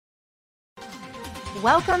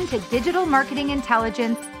Welcome to Digital Marketing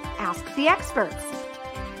Intelligence Ask the Experts,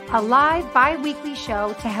 a live bi-weekly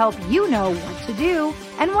show to help you know what to do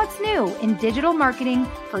and what's new in digital marketing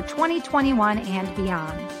for 2021 and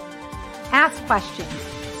beyond. Ask questions,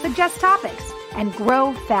 suggest topics, and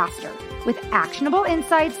grow faster with actionable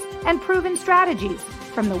insights and proven strategies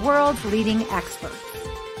from the world's leading experts.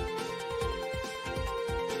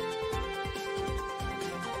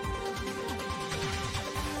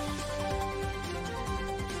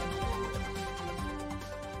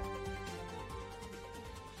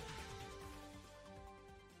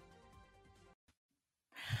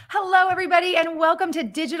 Hello, everybody, and welcome to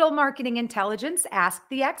Digital Marketing Intelligence Ask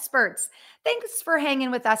the Experts. Thanks for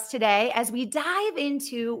hanging with us today as we dive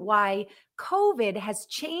into why COVID has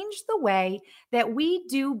changed the way that we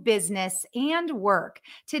do business and work.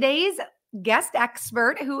 Today's guest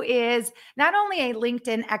expert, who is not only a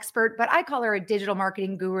LinkedIn expert, but I call her a digital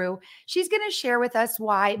marketing guru. She's going to share with us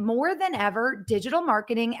why more than ever, digital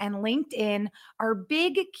marketing and LinkedIn are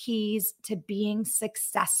big keys to being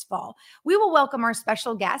successful. We will welcome our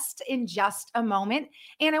special guest in just a moment.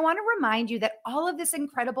 And I want to remind you that all of this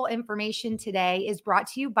incredible information today is brought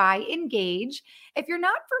to you by Engage. If you're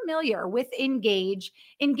not familiar with Engage,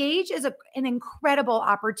 Engage is an incredible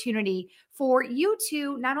opportunity for you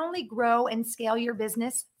to not only grow and scale your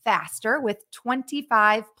business faster with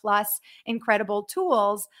 25 plus incredible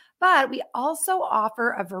tools, but we also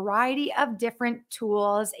offer a variety of different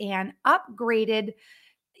tools and upgraded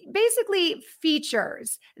basically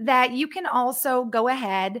features that you can also go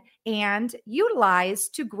ahead and utilize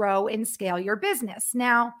to grow and scale your business.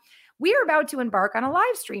 Now, we are about to embark on a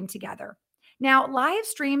live stream together. Now, live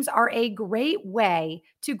streams are a great way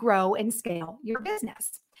to grow and scale your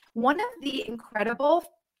business. One of the incredible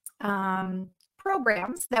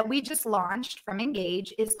programs that we just launched from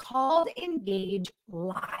Engage is called Engage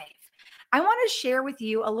Live. I want to share with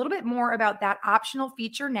you a little bit more about that optional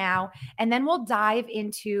feature now, and then we'll dive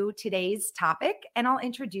into today's topic, and I'll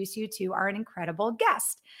introduce you to our incredible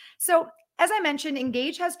guest. So, as I mentioned,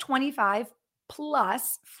 Engage has 25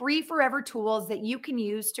 plus free forever tools that you can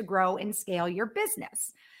use to grow and scale your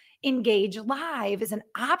business. Engage Live is an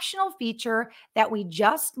optional feature that we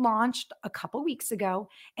just launched a couple weeks ago,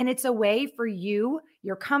 and it's a way for you,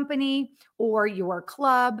 your company, or your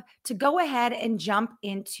club to go ahead and jump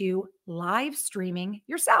into live streaming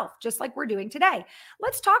yourself, just like we're doing today.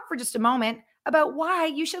 Let's talk for just a moment about why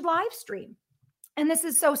you should live stream. And this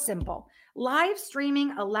is so simple. Live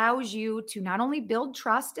streaming allows you to not only build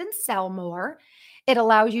trust and sell more, it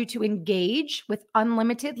allows you to engage with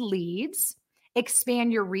unlimited leads,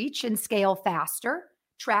 expand your reach and scale faster,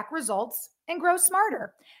 track results, and grow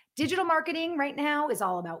smarter. Digital marketing right now is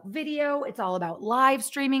all about video. It's all about live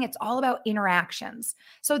streaming. It's all about interactions.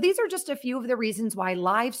 So these are just a few of the reasons why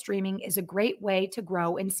live streaming is a great way to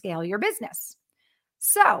grow and scale your business.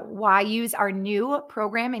 So why use our new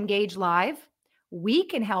program, Engage Live? We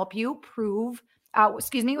can help you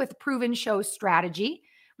with proven show strategy.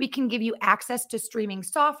 We can give you access to streaming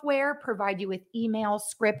software, provide you with email,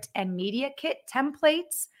 script, and media kit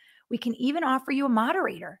templates. We can even offer you a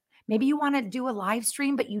moderator. Maybe you want to do a live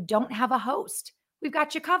stream, but you don't have a host. We've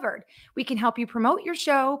got you covered. We can help you promote your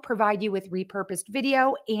show, provide you with repurposed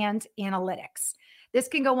video and analytics. This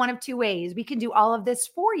can go one of two ways. We can do all of this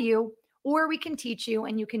for you, or we can teach you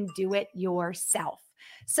and you can do it yourself.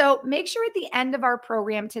 So make sure at the end of our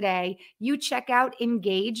program today, you check out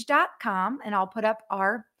engage.com, and I'll put up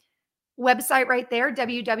our website right there,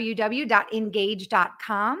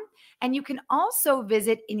 www.engage.com. And you can also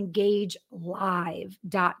visit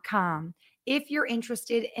engagelive.com if you're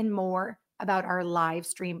interested in more about our live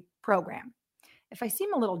stream program. If I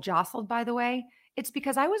seem a little jostled, by the way, it's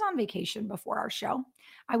because I was on vacation before our show.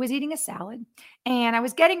 I was eating a salad and I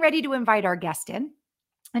was getting ready to invite our guest in.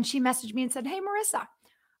 And she messaged me and said, "Hey, Marissa,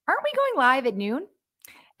 aren't we going live at noon?"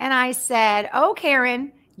 And I said, "Oh,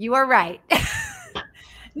 Karen, you are right."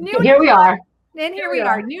 Here we are. And here we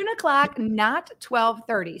are, noon o'clock, not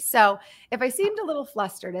 12:30. So if I seemed a little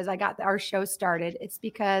flustered as I got our show started, it's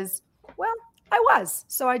because, well, I was.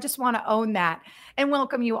 So I just want to own that and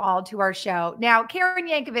welcome you all to our show. Now, Karen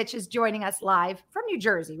Yankovich is joining us live from New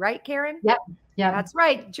Jersey, right, Karen? Yep. That's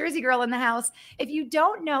right. Jersey girl in the house. If you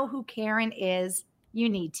don't know who Karen is, you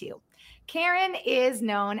need to. Karen is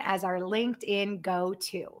known as our LinkedIn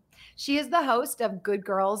go-to. She is the host of Good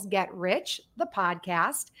Girls Get Rich, the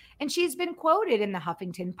podcast, and she's been quoted in the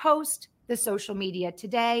Huffington Post, the Social Media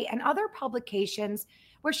Today, and other publications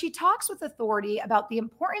where she talks with authority about the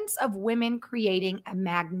importance of women creating a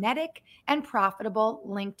magnetic and profitable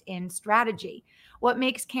LinkedIn strategy. What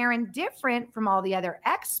makes Karen different from all the other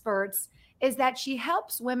experts is that she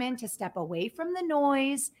helps women to step away from the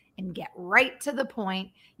noise and get right to the point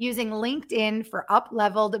using LinkedIn for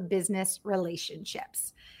up-leveled business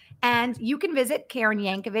relationships. And you can visit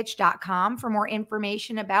KarenYankovich.com for more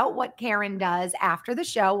information about what Karen does after the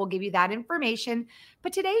show. We'll give you that information.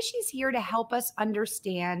 But today she's here to help us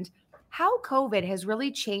understand how COVID has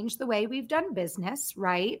really changed the way we've done business,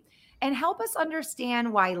 right? And help us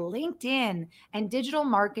understand why LinkedIn and digital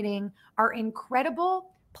marketing are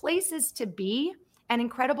incredible places to be and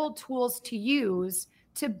incredible tools to use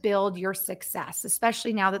to build your success,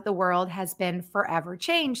 especially now that the world has been forever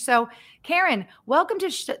changed. So, Karen, welcome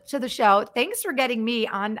to the show. Thanks for getting me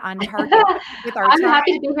on target with our I'm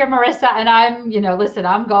happy to be here, Marissa. And I'm, listen,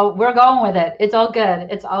 we're going with it. It's all good.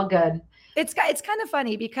 It's all good. It's kind of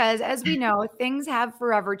funny because, as we know, things have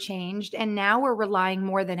forever changed, and now we're relying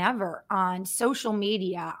more than ever on social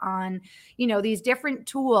media, on, these different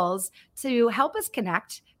tools to help us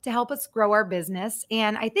connect, to help us grow our business.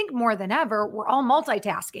 And I think more than ever, we're all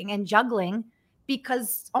multitasking and juggling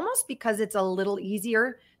because it's a little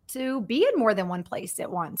easier to be in more than one place at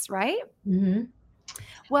once, right? Mm-hmm.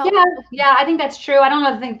 Well, yeah, I think that's true. I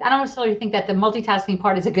don't necessarily think that the multitasking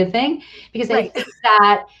part is a good thing, because right.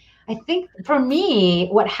 I think for me,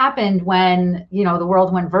 what happened when, the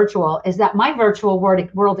world went virtual is that my virtual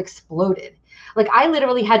world exploded. Like, I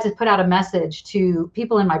literally had to put out a message to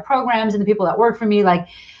people in my programs and the people that work for me, like,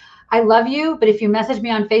 I love you, but if you message me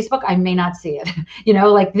on Facebook, I may not see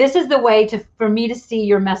it. This is the way for me to see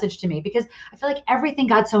your message to me, because I feel like everything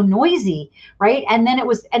got so noisy, right?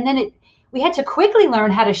 We had to quickly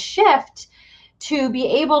learn how to shift to be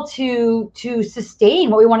able to sustain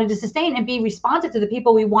what we wanted to sustain and be responsive to the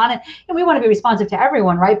people we wanted. And we want to be responsive to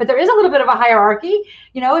everyone, right? But there is a little bit of a hierarchy.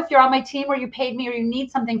 If you're on my team or you paid me or you need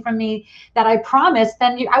something from me that I promised,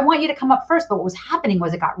 then I want you to come up first. But what was happening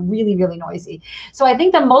was it got really, really noisy. So I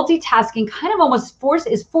think the multitasking kind of almost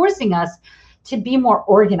is forcing us to be more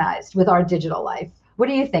organized with our digital life. What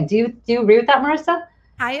do you think? Do you agree with that, Marissa?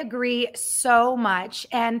 I agree so much.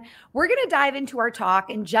 And we're going to dive into our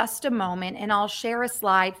talk in just a moment. And I'll share a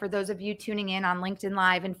slide for those of you tuning in on LinkedIn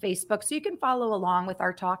Live and Facebook, so you can follow along with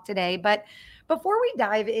our talk today. But before we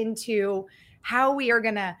dive into how we are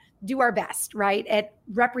going to do our best, right, at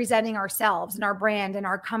representing ourselves and our brand and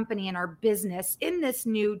our company and our business in this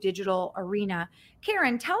new digital arena,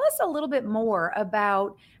 Karen, tell us a little bit more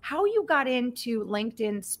about how you got into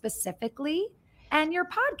LinkedIn specifically and your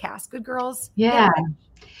podcast, Good Girls. Yeah.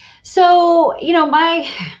 So, I'm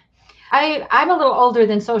a little older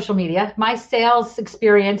than social media. My sales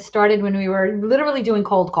experience started when we were literally doing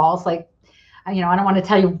cold calls. Like, I don't want to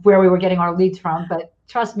tell you where we were getting our leads from, but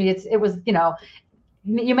trust me, it was,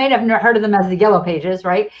 you may have heard of them as the Yellow Pages,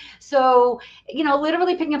 right? So,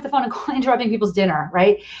 literally picking up the phone and interrupting people's dinner,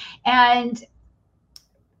 right? And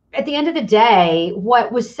at the end of the day,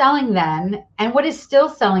 what was selling then and what is still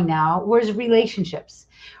selling now was relationships,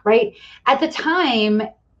 right? At the time,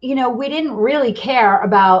 we didn't really care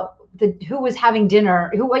about who was having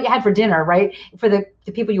dinner, what you had for dinner, right? For the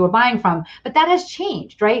people you were buying from. But that has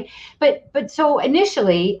changed, right? But so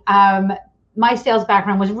initially, my sales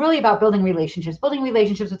background was really about building relationships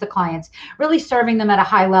with the clients, really serving them at a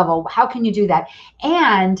high level. How can you do that?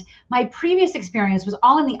 And my previous experience was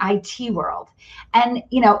all in the IT world. And,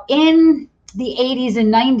 in the 80s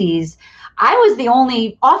and 90s, I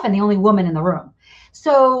was often the only woman in the room.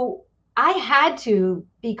 So I had to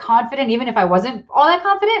be confident, even if I wasn't all that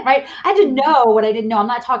confident, right? I had to know what I didn't know.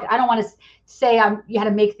 I don't want to say you had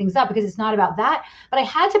to make things up, because it's not about that. But I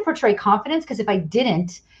had to portray confidence, because if I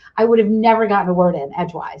didn't, I would have never gotten a word in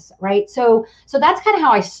edgewise, right? So that's kind of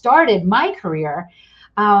how I started my career.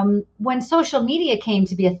 When social media came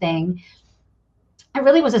to be a thing, it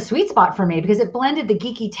really was a sweet spot for me, because it blended the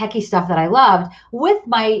geeky, techie stuff that I loved with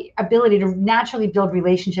my ability to naturally build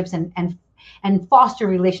relationships and foster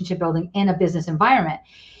relationship building in a business environment.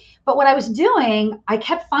 But what I was doing, I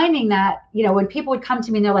kept finding that, when people would come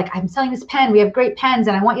to me and they're like, I'm selling this pen, we have great pens,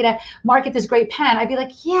 and I want you to market this great pen. I'd be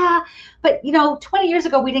like, yeah, but 20 years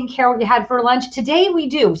ago, we didn't care what you had for lunch. Today we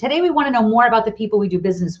do. Today we want to know more about the people we do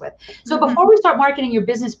business with. So before we start marketing your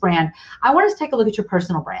business brand, I want us to take a look at your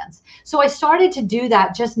personal brands. So I started to do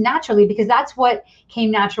that just naturally, because that's what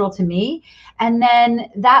came natural to me. And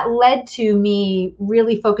then that led to me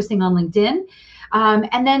really focusing on LinkedIn.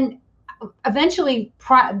 And then eventually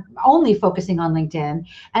only focusing on LinkedIn.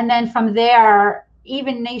 And then from there,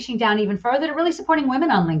 even niching down even further to really supporting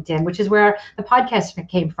women on LinkedIn, which is where the podcast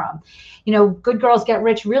came from. Good Girls Get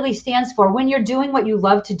Rich really stands for when you're doing what you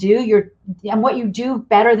love to do, and what you do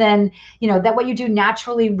better than, that what you do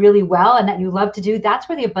naturally really well and that you love to do, that's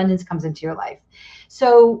where the abundance comes into your life.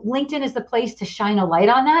 So LinkedIn is the place to shine a light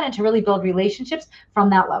on that and to really build relationships from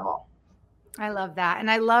that level. I love that. And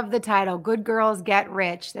I love the title, Good Girls Get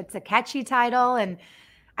Rich. That's a catchy title. And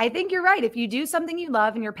I think you're right. If you do something you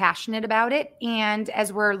love and you're passionate about it, and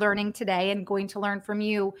as we're learning today and going to learn from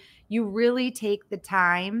you, you really take the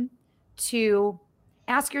time to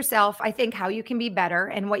ask yourself, I think, how you can be better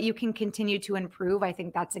and what you can continue to improve. I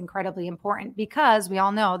think that's incredibly important because we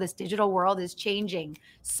all know this digital world is changing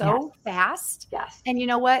so fast. Yes. And you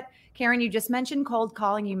know what, Karen, you just mentioned cold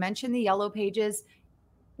calling. You mentioned the yellow pages.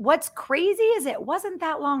 What's crazy is it wasn't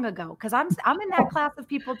that long ago, because I'm in that class of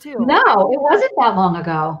people too. No, it wasn't that long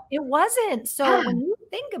ago. It wasn't. So when you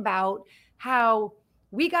think about how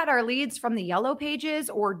we got our leads from the yellow pages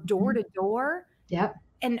or door to door, yep.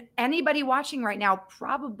 And anybody watching right now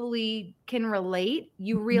probably can relate.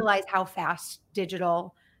 You realize how fast the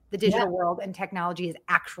digital world and technology is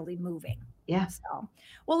actually moving. Yeah. So,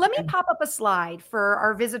 well, let me pop up a slide for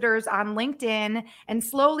our visitors on LinkedIn, and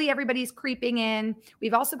slowly everybody's creeping in.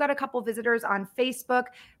 We've also got a couple visitors on Facebook.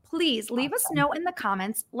 Please leave us a note in the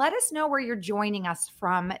comments. Let us know where you're joining us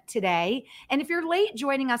from today. And if you're late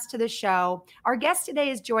joining us to the show, our guest today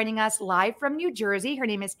is joining us live from New Jersey. Her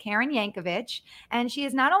name is Karen Yankovich, and she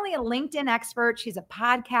is not only a LinkedIn expert, she's a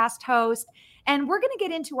podcast host. And we're going to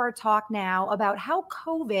get into our talk now about how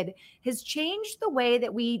COVID has changed the way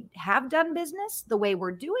that we have done business, the way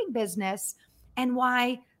we're doing business, and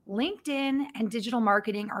why LinkedIn and digital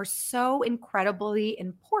marketing are so incredibly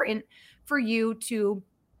important for you to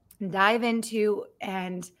dive into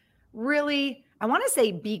and really, I want to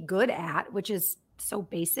say be good at, which is so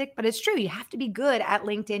basic, but it's true. You have to be good at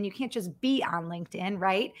LinkedIn. You can't just be on LinkedIn,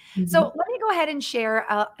 right? Mm-hmm. So let me go ahead and share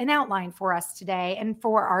an outline for us today and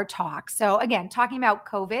for our talk. So again, talking about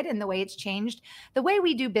COVID and the way it's changed, the way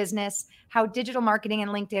we do business, how digital marketing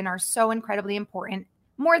and LinkedIn are so incredibly important,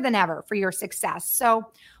 more than ever, for your success.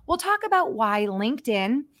 So we'll talk about why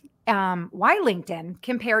LinkedIn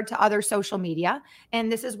compared to other social media.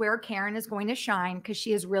 And this is where Karen is going to shine because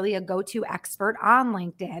she is really a go-to expert on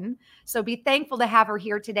LinkedIn. So be thankful to have her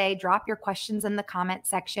here today. Drop your questions in the comment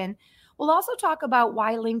section. We'll also talk about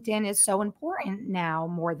why LinkedIn is so important now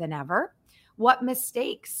more than ever. What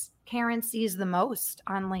mistakes Karen sees the most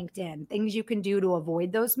on LinkedIn, things you can do to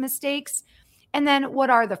avoid those mistakes. And then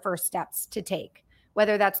what are the first steps to take,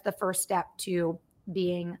 whether that's the first step to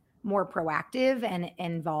being more proactive and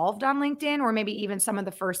involved on LinkedIn, or maybe even some of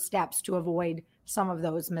the first steps to avoid some of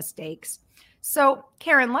those mistakes. So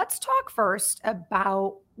Karen, let's talk first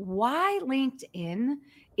about why LinkedIn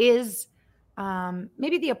is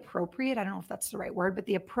maybe the appropriate, I don't know if that's the right word, but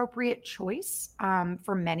the appropriate choice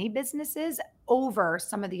for many businesses over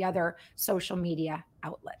some of the other social media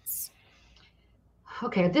outlets.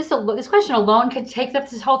 Okay, this question alone could take up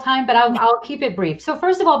this whole time, but I'll keep it brief. So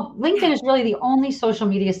first of all, LinkedIn is really the only social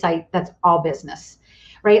media site that's all business,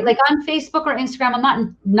 right? Like on Facebook or Instagram, I'm not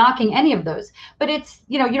knocking any of those, but it's,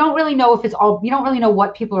 you don't really know if it's all, you don't really know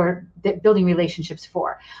what people are building relationships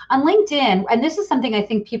for. On LinkedIn, and this is something I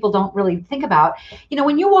think people don't really think about,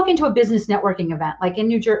 when you walk into a business networking event, like in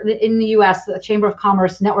New Jersey, in the US, the Chamber of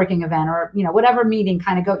Commerce networking event, or, whatever meeting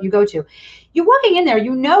you go to, you're walking in there,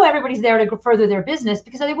 everybody's there to further their business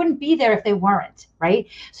because they wouldn't be there if they weren't, right?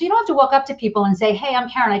 So you don't have to walk up to people and say, hey, I'm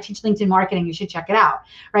Karen, I teach LinkedIn marketing, you should check it out,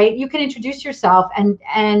 right? You can introduce yourself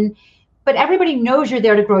but everybody knows you're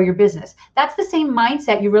there to grow your business. That's the same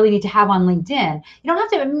mindset you really need to have on LinkedIn. You don't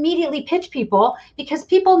have to immediately pitch people because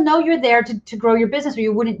people know you're there to grow your business or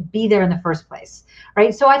you wouldn't be there in the first place,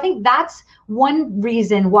 right? So I think that's one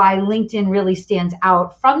reason why LinkedIn really stands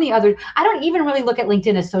out from the other. I don't even really look at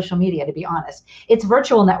LinkedIn as social media, to be honest. It's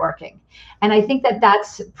virtual networking. And I think that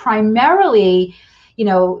that's primarily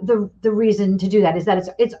the reason to do that is that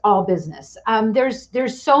it's all business.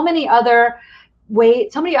 There's so many other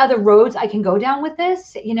roads I can go down with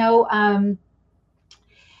this.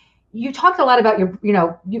 You talked a lot about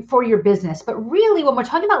for your business, but really when we're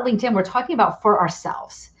talking about LinkedIn, we're talking about for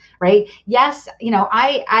ourselves, right? Yes.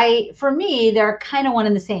 For me, they're kind of one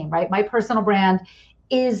and the same, right? My personal brand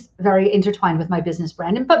is very intertwined with my business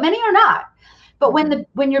brand, but many are not. But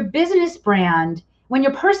when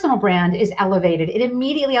your personal brand is elevated, it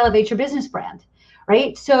immediately elevates your business brand,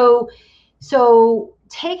 right? So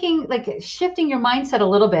shifting your mindset a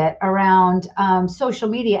little bit around social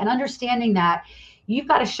media and understanding that you've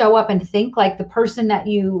got to show up and think like the person that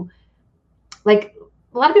you like.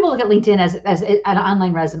 A lot of people look at LinkedIn as an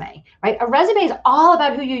online resume, right? A resume is all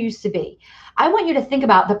about who you used to be. I want you to think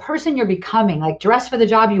about the person you're becoming, like dress for the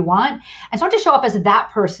job you want, and start to show up as that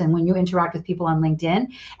person when you interact with people on LinkedIn.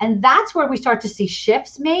 And that's where we start to see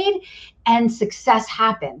shifts made and success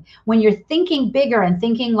happen. When you're thinking bigger and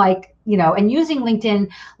thinking like, and using LinkedIn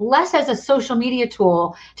less as a social media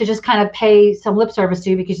tool to just kind of pay some lip service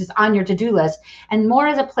to because it's on your to-do list, and more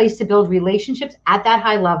as a place to build relationships at that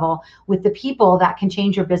high level with the people that can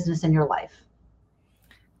change your business and your life.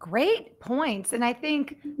 Great points. And I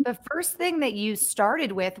think the first thing that you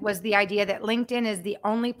started with was the idea that LinkedIn is the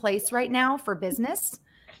only place right now for business.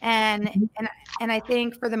 And I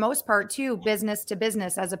think for the most part too, business to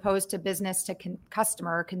business, as opposed to business to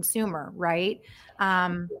customer or consumer, right?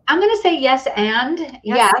 I'm going to say yes and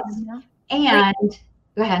yes. And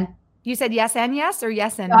go ahead. You said yes and yes, or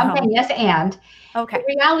yes and no? I'm saying yes and. Okay.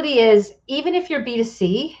 The reality is, even if you're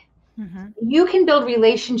B2C, you can build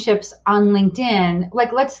relationships on LinkedIn.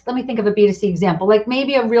 Like, let me think of a B2C example. Like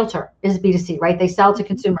maybe a realtor is B2C, right? They sell to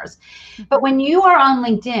consumers. But when you are on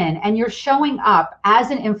LinkedIn and you're showing up as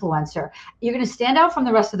an influencer, you're going to stand out from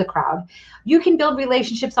the rest of the crowd. You can build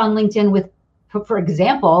relationships on LinkedIn with, for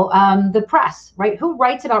example, the press, right? Who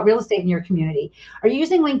writes about real estate in your community? Are you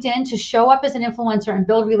using LinkedIn to show up as an influencer and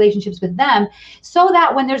build relationships with them so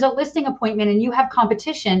that when there's a listing appointment and you have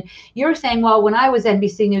competition, you're saying, well, when I was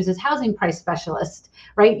NBC News' housing price specialist,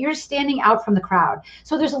 right? You're standing out from the crowd.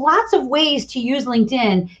 So there's lots of ways to use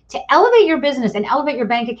LinkedIn to elevate your business and elevate your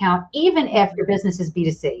bank account, even if your business is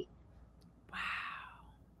B2C. Wow.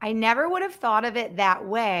 I never would have thought of it that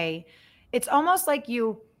way. It's almost like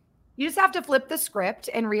you just have to flip the script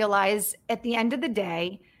and realize at the end of the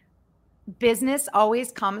day, business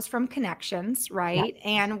always comes from connections, right? Yes.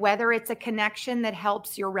 And whether it's a connection that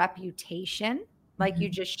helps your reputation, like you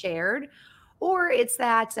just shared, or it's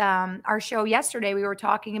that our show yesterday, we were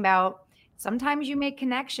talking about sometimes you make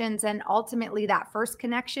connections and ultimately that first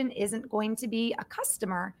connection isn't going to be a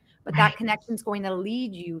customer, but that connection is going to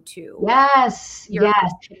lead you to. Yes.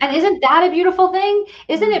 And isn't that a beautiful thing?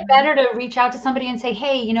 Isn't it better to reach out to somebody and say,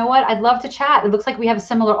 hey, you know what? I'd love to chat. It looks like we have a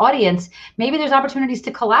similar audience. Maybe there's opportunities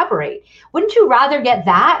to collaborate. Wouldn't you rather get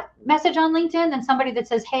that message on LinkedIn than somebody that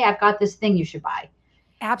says, hey, I've got this thing you should buy?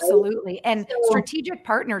 Absolutely. Right? And so, strategic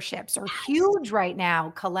partnerships are huge right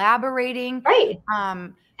now. Collaborating. Right.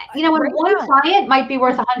 When one client might be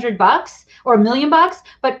worth $100 or $1 million,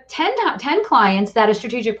 but 10 clients that a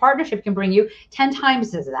strategic partnership can bring you 10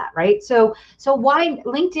 times as that, right? So why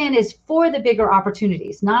LinkedIn is for the bigger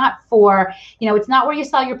opportunities, not for, it's not where you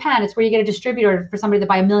sell your pen. It's where you get a distributor for somebody to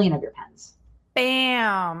buy 1 million of your pens.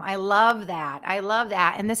 Bam. I love that.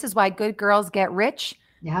 And this is why good girls get rich.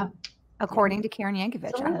 Yeah. According to Karen Yankovich.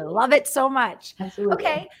 Absolutely. I love it so much. Absolutely.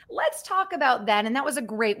 Okay, let's talk about that. And that was a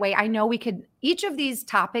great way. I know we could, each of these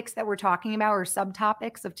topics that we're talking about or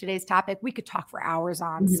subtopics of today's topic, we could talk for hours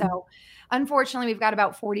on. So unfortunately, we've got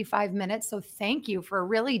about 45 minutes. So thank you for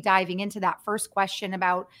really diving into that first question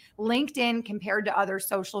about LinkedIn compared to other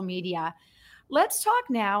social media. Let's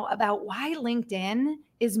talk now about why LinkedIn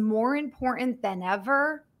is more important than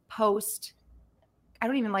ever post. I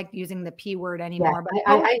don't even like using the P word anymore, but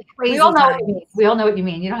we all know what you mean. We all know what you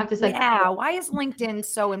mean. You don't have to say. Yeah. Why is LinkedIn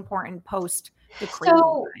so important post the crazy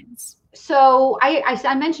times? So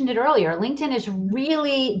I mentioned it earlier. LinkedIn is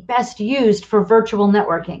really best used for virtual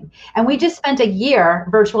networking. And we just spent a year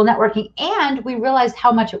virtual networking and we realized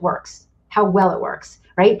how much it works, how well it works.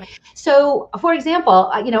 Right. So, for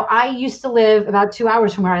example, I used to live about 2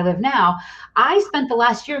 hours from where I live now. I spent the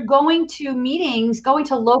last year going to meetings, going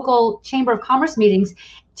to local Chamber of Commerce meetings,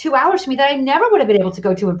 2 hours from me that I never would have been able to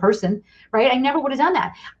go to in person. Right. I never would have done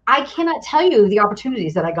that. I cannot tell you the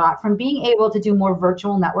opportunities that I got from being able to do more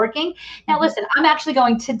virtual networking. Now, listen, I'm actually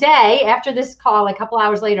going today after this call, a couple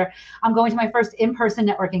hours later, I'm going to my first in-person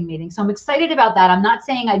networking meeting. So I'm excited about that. I'm not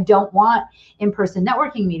saying I don't want in-person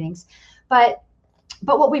networking meetings, but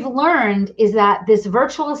what we've learned is that this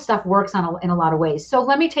virtual stuff works in a lot of ways. So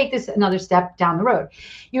let me take this another step down the road.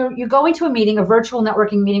 You're going to a meeting, a virtual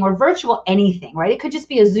networking meeting, or virtual anything, right? It could just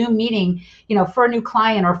be a Zoom meeting, for a new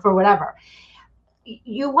client or for whatever.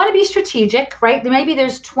 You want to be strategic, right? Maybe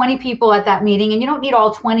there's 20 people at that meeting and you don't need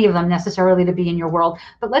all 20 of them necessarily to be in your world.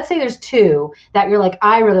 But let's say there's 2 that you're like,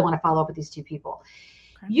 I really want to follow up with these 2 people.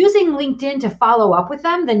 Using LinkedIn to follow up with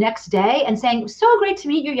them the next day and saying, so great to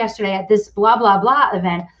meet you yesterday at this blah, blah, blah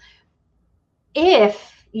event.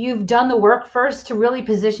 If you've done the work first to really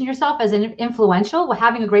position yourself as an influential,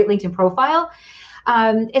 having a great LinkedIn profile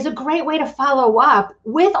is a great way to follow up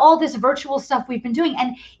with all this virtual stuff we've been doing.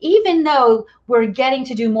 And even though we're getting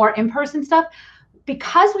to do more in-person stuff,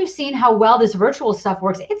 because we've seen how well this virtual stuff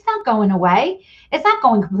works, it's not going away. It's not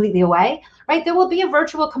going completely away, right? There will be a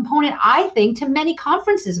virtual component, I think, to many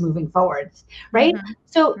conferences moving forward, right? Mhm.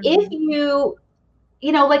 So if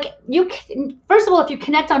like first of all, if you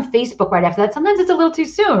connect on Facebook right after that, sometimes it's a little too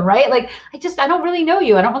soon, right? Like, I don't really know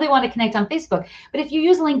you. I don't really want to connect on Facebook. But if you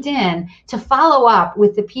use LinkedIn to follow up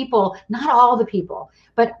with the people, not all the people,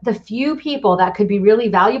 but the few people that could be really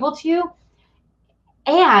valuable to you,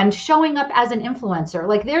 and showing up as an influencer,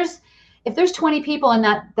 like if there's 20 people in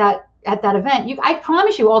that at that event, I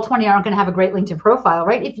promise you all 20 aren't going to have a great LinkedIn profile,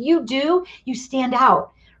 right? If you do, you stand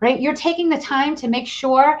out, right? You're taking the time to make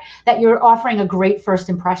sure that you're offering a great first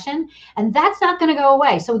impression, and that's not going to go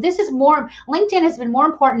away. So LinkedIn has been more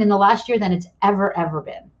important in the last year than it's ever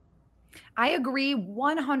been. I agree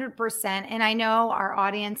 100%. And I know our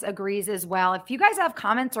audience agrees as well. If you guys have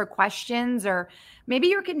comments or questions, or maybe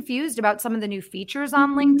you're confused about some of the new features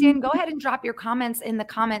on LinkedIn, go ahead and drop your comments in the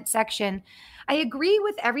comment section. I agree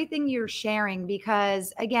with everything you're sharing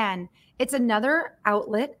because, again, it's another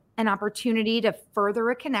outlet, an opportunity to further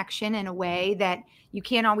a connection in a way that you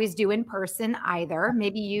can't always do in person either.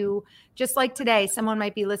 Maybe you, just like today, someone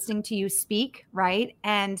might be listening to you speak, right?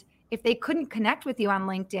 And if they couldn't connect with you on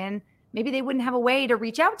LinkedIn, maybe they wouldn't have a way to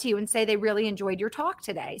reach out to you and say they really enjoyed your talk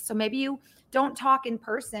today. So maybe you don't talk in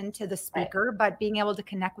person to the speaker, but being able to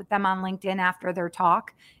connect with them on LinkedIn after their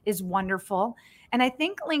talk is wonderful. And I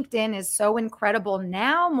think LinkedIn is so incredible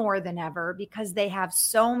now more than ever because they have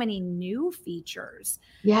so many new features.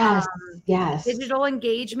 Yes. Digital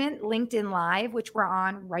engagement, LinkedIn Live, which we're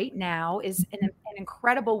on right now, is an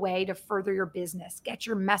incredible way to further your business, get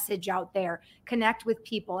your message out there, connect with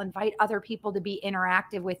people, invite other people to be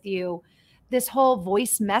interactive with you. This whole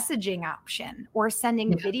voice messaging option or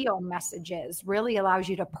sending video messages really allows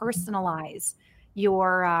you to personalize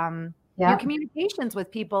your communications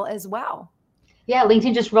with people as well. Yeah,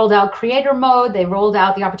 LinkedIn just rolled out creator mode. They rolled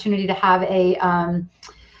out the opportunity to have a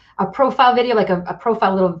profile video, like a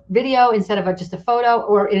profile little video instead of just a photo,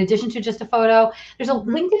 or in addition to just a photo.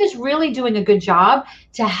 LinkedIn is really doing a good job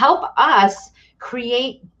to help us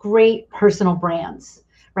create great personal brands,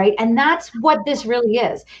 right? And that's what this really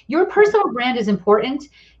is. Your personal brand is important.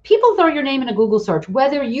 People throw your name in a Google search,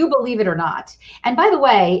 whether you believe it or not. And by the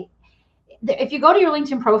way, if you go to your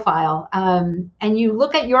LinkedIn profile and you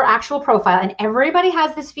look at your actual profile, and everybody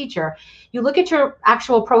has this feature, you look at your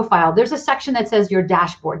actual profile, there's a section that says your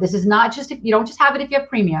dashboard. This is not just, you don't just have it if you have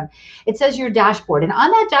premium. It says your dashboard. And on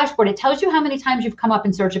that dashboard, it tells you how many times you've come up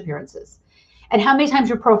in search appearances and how many times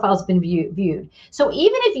your profile has been viewed. So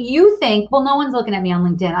even if you think, well, no one's looking at me on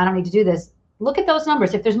LinkedIn, I don't need to do this. Look at those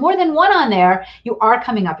numbers. If there's more than one on there, you are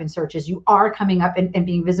coming up in searches. You are coming up and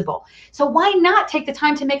being visible. So why not take the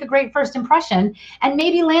time to make a great first impression and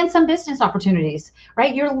maybe land some business opportunities,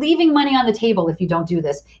 right? You're leaving money on the table if you don't do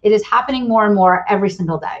this. It is happening more and more every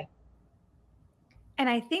single day. And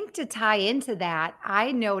I think to tie into that,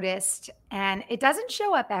 I noticed, and it doesn't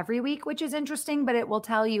show up every week, which is interesting, but it will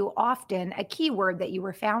tell you often a keyword that you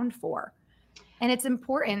were found for. And it's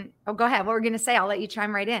important. Oh, go ahead. What we're going to say, I'll let you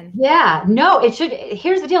chime right in. Yeah, no, it should.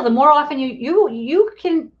 Here's the deal. The more often you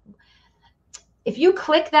can, if you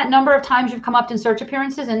click that number of times you've come up in search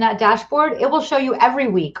appearances in that dashboard, it will show you every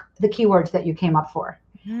week the keywords that you came up for.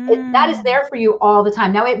 That is there for you all the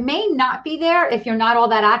time. Now, it may not be there if you're not all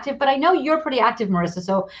that active, but I know you're pretty active, Marissa.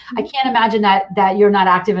 So I can't imagine that you're not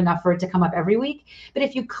active enough for it to come up every week. But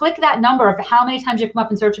if you click that number of how many times you come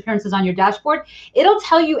up in search appearances on your dashboard, it'll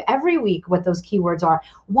tell you every week what those keywords are.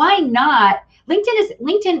 Why not?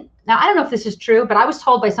 LinkedIn. Now, I don't know if this is true, but I was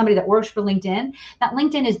told by somebody that works for LinkedIn that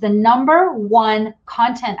LinkedIn is the #1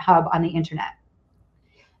 content hub on the internet.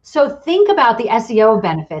 So think about the SEO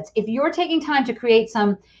benefits. If you're taking time to create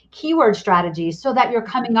some keyword strategies so that you're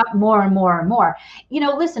coming up more and more and more,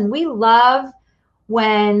 listen, we love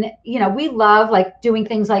like doing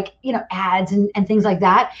things like, ads and things like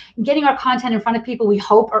that, and getting our content in front of people we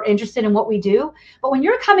hope are interested in what we do. But when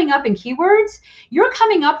you're coming up in keywords, you're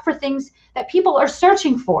coming up for things that people are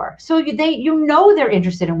searching for. So they're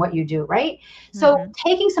interested in what you do, right? So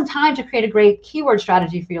taking some time to create a great keyword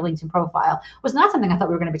strategy for your LinkedIn profile was not something I thought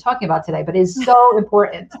we were going to be talking about today, but is so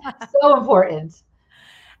important, so important.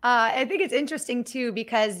 I think it's interesting too,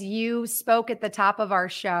 because you spoke at the top of our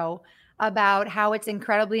show about how it's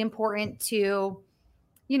incredibly important to,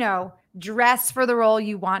 dress for the role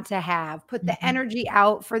you want to have, put the energy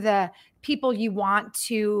out for the people you want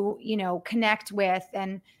to, connect with.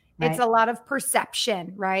 And it's a lot of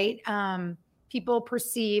perception, right? People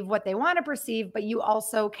perceive what they want to perceive, but you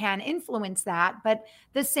also can influence that. But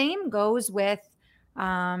the same goes with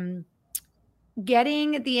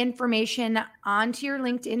getting the information onto your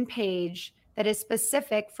LinkedIn page that is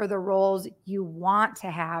specific for the roles you want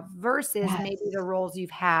to have versus Yes. maybe the roles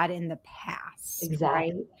you've had in the past. Exactly.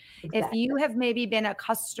 Right? If Exactly. you have maybe been a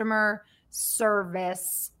customer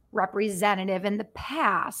service representative in the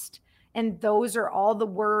past, and those are all the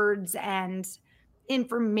words and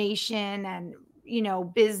information and,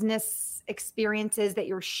 business experiences that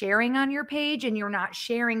you're sharing on your page, and you're not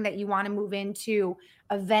sharing that you want to move into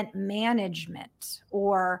event management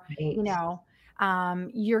or, Right.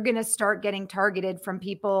 you're going to start getting targeted from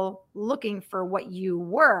people looking for what you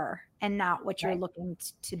were and not what you're Right. looking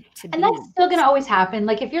to And be. that's still going to always happen.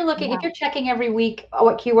 Like if you're looking, if you're checking every week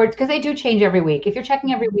what keywords, because they do change every week. If you're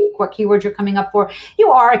checking every week what keywords you're coming up for, you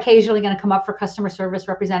are occasionally going to come up for customer service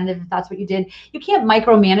representative if that's what you did. You can't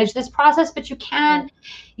micromanage this process, but you can,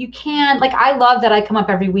 like, I love that I come up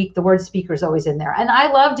every week. The word speaker is always in there. And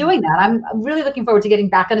I love doing that. I'm really looking forward to getting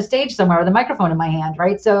back on a stage somewhere with a microphone in my hand,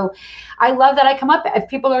 right? So I love that I come up, if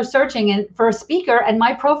people are searching for a speaker and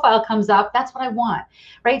my profile comes up, that's what I want,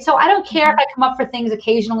 right? So I don't care if I come up for things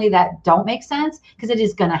occasionally that don't make sense, because it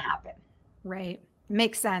is going to happen. Right.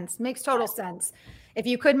 Makes sense. Makes total sense. If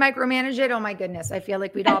you could micromanage it, oh my goodness, I feel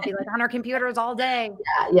like we'd all be like on our computers all day.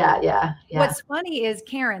 Yeah. What's funny is,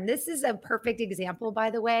 Karen, this is a perfect example, by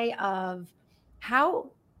the way, of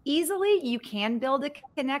how easily you can build a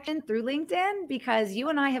connection through LinkedIn, because you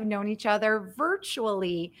and I have known each other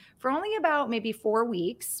virtually for only about maybe 4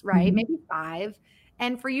 weeks, right? Mm-hmm. Maybe 5.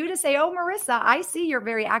 And for you to say, oh, Marissa, I see you're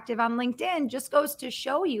very active on LinkedIn, just goes to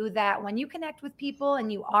show you that when you connect with people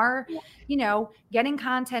and you are, getting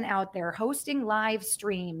content out there, hosting live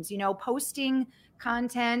streams, posting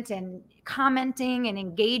content and commenting and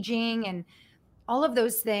engaging and all of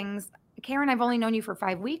those things. Karen, I've only known you for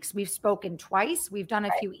 5 weeks. We've spoken twice. We've done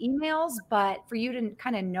a few emails, but for you to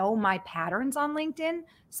kind of know my patterns on LinkedIn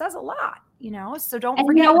says a lot, so don't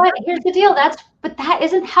forget. You know what? Here's the deal. But that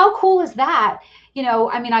isn't, how cool is that?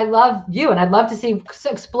 I mean, I love you and I'd love to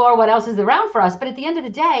explore what else is around for us. But at the end of the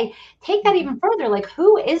day, take that even further. Like,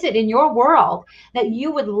 who is it in your world that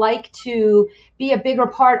you would like to be a bigger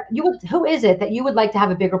part? Who is it that you would like to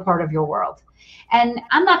have a bigger part of your world? And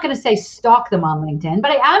I'm not going to say stalk them on LinkedIn,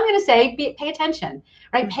 but I am going to say pay attention,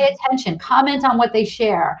 right? Pay attention, comment on what they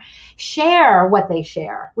share what they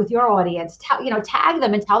share with your audience, tag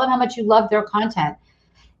them and tell them how much you love their content.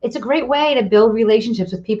 It's a great way to build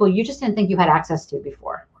relationships with people you just didn't think you had access to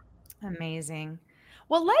before. Amazing.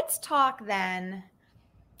 Well, let's talk then.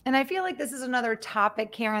 And I feel like this is another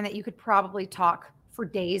topic, Karen, that you could probably talk for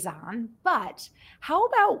days on, but how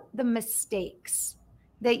about the mistakes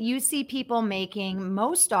that you see people making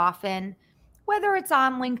most often, whether it's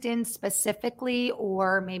on LinkedIn specifically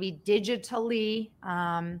or maybe digitally?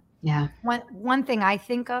 One thing I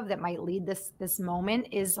think of that might lead this moment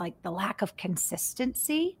is like the lack of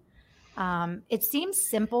consistency. It seems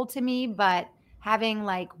simple to me, but having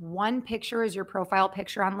like one picture as your profile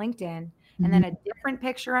picture on LinkedIn, and then a different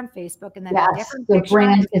picture on Facebook, and then a different picture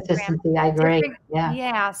brand on consistency. I agree.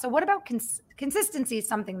 Yeah. So what about consistency is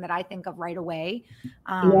something that I think of right away.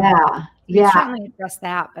 We certainly address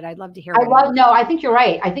that, but I'd love to hear. I think you're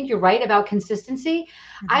right. I think you're right about consistency.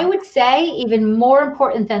 I would say even more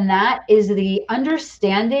important than that is the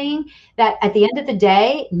understanding that at the end of the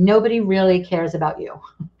day, nobody really cares about you,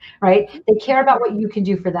 right? They care about what you can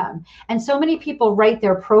do for them. And so many people write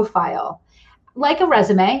their profile like a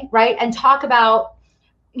resume, right? And talk about,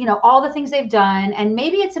 all the things they've done. And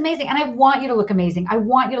maybe it's amazing. And I want you to look amazing. I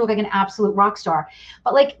want you to look like an absolute rock star.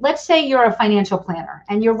 But like, let's say you're a financial planner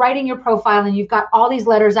and you're writing your profile and you've got all these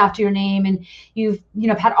letters after your name and you've,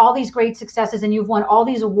 had all these great successes and you've won all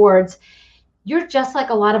these awards. You're just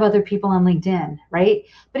like a lot of other people on LinkedIn, right?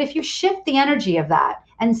 But if you shift the energy of that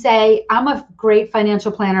and say, I'm a great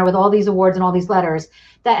financial planner with all these awards and all these letters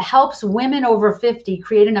that helps women over 50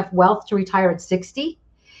 create enough wealth to retire at 60.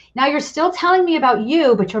 Now you're still telling me about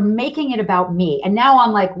you, but you're making it about me. And now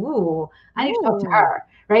I'm like, ooh, I need to talk to her,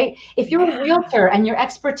 right? If you're a realtor and your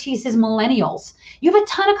expertise is millennials, you have a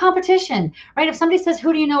ton of competition, right? If somebody says,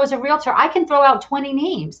 who do you know as a realtor? I can throw out 20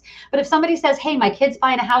 names. But if somebody says, hey, my kid's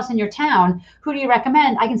buying a house in your town, who do you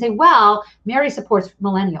recommend? I can say, well, Mary supports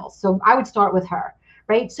millennials. So I would start with her,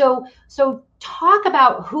 right? So talk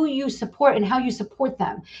about who you support and how you support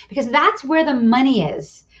them, because that's where the money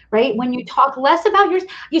is. Right? When you talk less about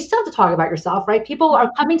you still have to talk about yourself, right? People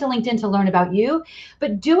are coming to LinkedIn to learn about you,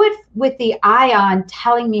 but do it with the eye on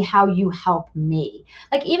telling me how you help me.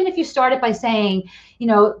 Like, even if you start it by saying,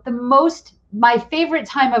 my favorite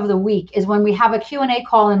time of the week is when we have a Q&A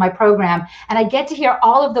call in my program and I get to hear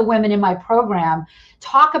all of the women in my program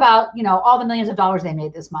talk about, all the millions of dollars they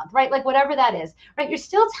made this month, right? Like whatever that is, right? You're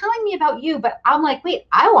still telling me about you, but I'm like, wait,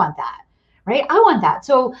 I want that. right? I want that.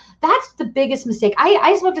 So that's the biggest mistake.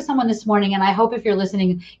 I spoke to someone this morning, and I hope if you're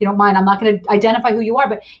listening, you don't mind, I'm not going to identify who you are,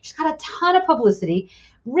 but she's got a ton of publicity,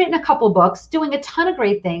 written a couple books, doing a ton of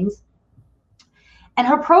great things. And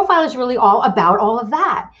her profile is really all about all of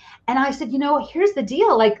that. And I said, here's the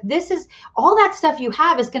deal. Like, this is all that stuff you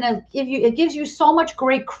have is going to give you, it gives you so much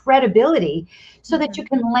great credibility so that you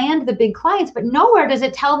can land the big clients. But nowhere does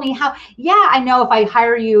it tell me how, yeah, I know if I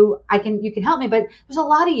hire you, you can help me. But there's a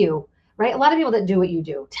lot of you, right? A lot of people that do what you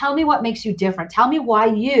do. Tell me what makes you different. Tell me why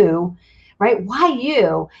you, right? Why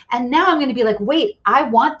you? And now I'm going to be like, wait, I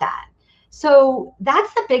want that. So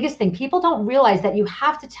that's the biggest thing. People don't realize that you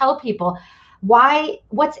have to tell people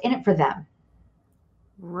what's in it for them.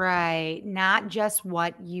 Right. Not just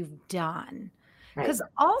what you've done. Right. Because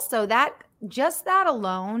also that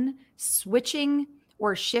alone, switching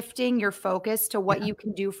or shifting your focus to what you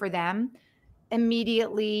can do for them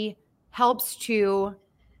immediately helps to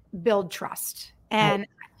build trust. And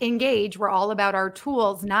Engage, we're all about our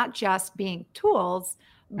tools, not just being tools,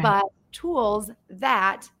 but tools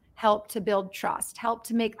that help to build trust, help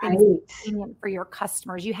to make things convenient for your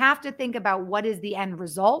customers. You have to think about what is the end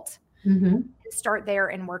result. Start there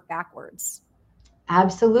and work backwards.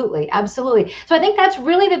 Absolutely. Absolutely. So I think that's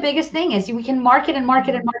really the biggest thing is we can market and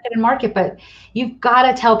market and market and market, but you've got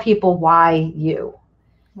to tell people why you.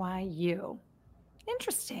 Why you.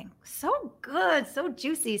 Interesting. So good. So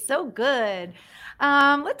juicy. So good.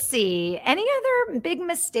 Let's see. Any other big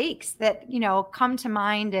mistakes that, come to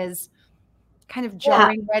mind as kind of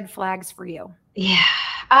jarring red flags for you? Yeah.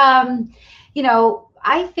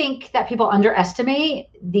 I think that people underestimate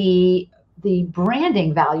the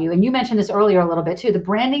branding value. And you mentioned this earlier a little bit too, the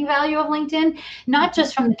branding value of LinkedIn, not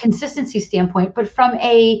just from the consistency standpoint, but from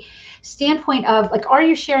a standpoint of like, are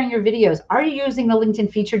you sharing your videos? Are you using the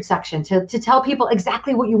LinkedIn featured section to tell people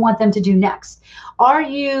exactly what you want them to do next?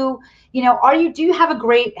 Do you have a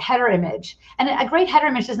great header image? And a great header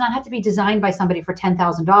image does not have to be designed by somebody for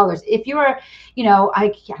 $10,000. If you're, I don't know,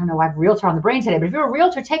 I have a realtor on the brain today, but if you're a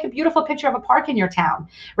realtor, take a beautiful picture of a park in your town,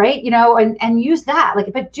 right? And use that,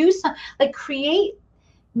 but do some,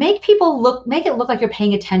 make it look like you're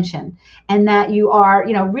paying attention and that you are,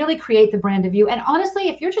 really create the brand of you. And honestly,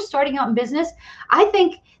 if you're just starting out in business, I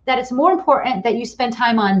think that it's more important that you spend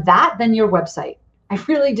time on that than your website. I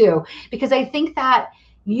really do, because I think that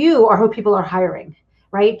you are who people are hiring,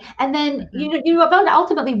 right? And then you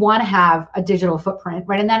ultimately want to have a digital footprint,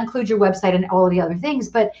 right? And that includes your website and all of the other things.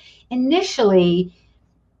 But initially,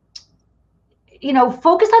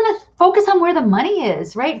 focus on where the money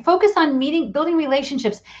is, right? Focus on building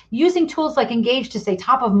relationships, using tools like Engage to stay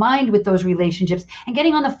top of mind with those relationships and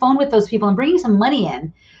getting on the phone with those people and bringing some money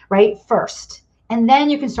in, right? First. And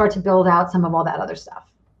then you can start to build out some of all that other stuff.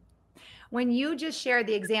 When you just shared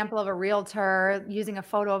the example of a realtor using a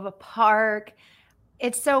photo of a park,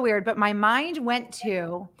 it's so weird, but my mind went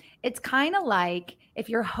to, it's kind of like if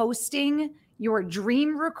you're hosting your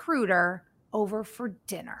dream recruiter over for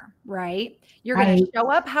dinner, right? You're going to show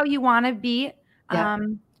up how you want to be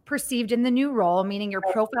perceived in the new role, meaning your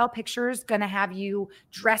profile picture is going to have you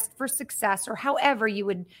dressed for success or however you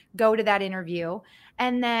would go to that interview.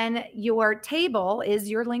 And then your table is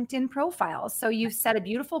your LinkedIn profile. So you've set a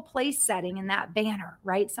beautiful place setting in that banner,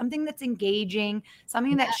 right? Something that's engaging,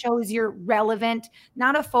 something that shows you're relevant,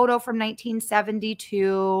 not a photo from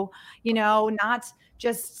 1972, not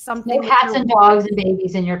just something. No cats and dogs and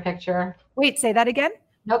babies in your picture. Wait, say that again?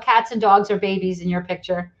 No cats and dogs or babies in your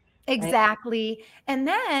picture. Exactly. Right? And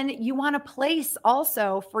then you want a place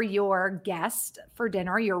also for your guest for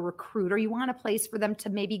dinner, your recruiter. You want a place for them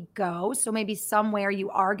to maybe go. So maybe somewhere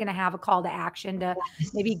you are going to have a call to action to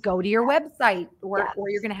maybe go to your website or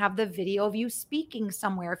you're going to have the video of you speaking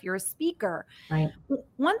somewhere if you're a speaker. Right.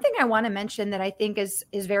 One thing I want to mention that I think is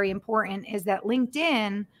very important is that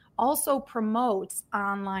LinkedIn also promotes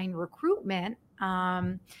online recruitment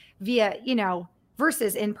via,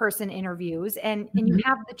 versus in-person interviews. And you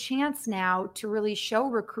have the chance now to really show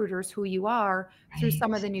recruiters who you are through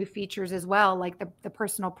some of the new features as well, like the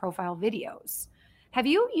personal profile videos. Have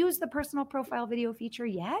you used the personal profile video feature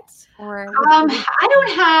yet? Or I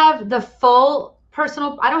don't have the full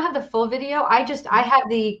video. I have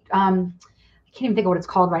the, I can't even think of what it's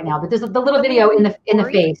called right now, but there's the little video in the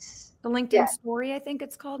face. The LinkedIn story, I think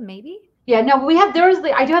it's called, maybe. Yeah, no,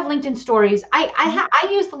 I do have LinkedIn stories. I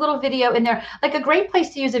use the little video in there. Like a great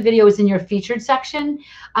place to use a video is in your featured section.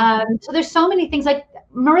 So there's so many things like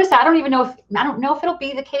Marissa, I don't know if it'll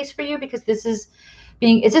be the case for you because this is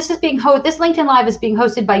this LinkedIn Live is being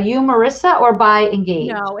hosted by you, Marissa, or by Engage?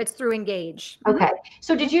 No, it's through Engage. Okay.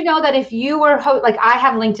 So did you know that if you were like, I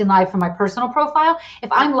have LinkedIn Live for my personal profile.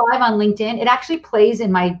 If I'm live on LinkedIn, it actually plays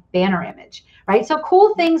in my banner image, right? So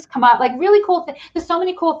cool things come up, like really cool things. There's so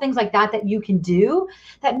many cool things like that you can do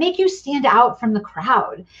that make you stand out from the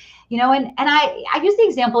crowd. And I use the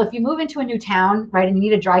example, if you move into a new town, right, and you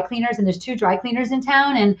need a dry cleaners, and there's 2 dry cleaners in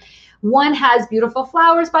town, and one has beautiful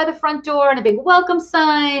flowers by the front door and a big welcome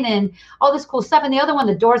sign and all this cool stuff. And the other one,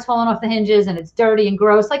 the door's falling off the hinges and it's dirty and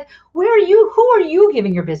gross. Like, who are you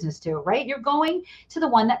giving your business to, right? You're going to the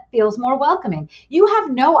one that feels more welcoming. You have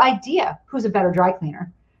no idea who's a better dry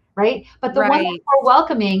cleaner, right? But the one that's more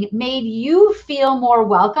welcoming made you feel more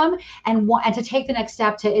welcome and to take the next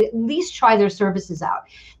step to at least try their services out.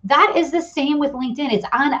 That is the same with LinkedIn. It's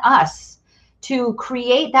on us to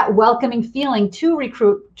create that welcoming feeling to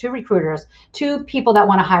recruiters, to people that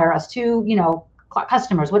want to hire us, to,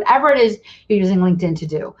 customers, whatever it is you're using LinkedIn to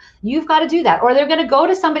do. You've got to do that, or they're going to go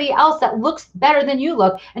to somebody else that looks better than you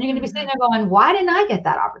look. And you're going to be sitting there going, why didn't I get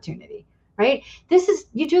that opportunity? Right?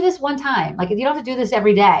 You do this one time. Like, you don't have to do this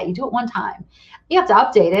every day. You do it one time. You have to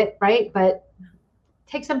update it, right? But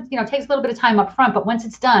takes a little bit of time up front, but once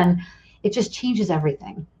it's done, it just changes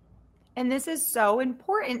everything. And this is so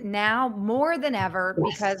important now more than ever,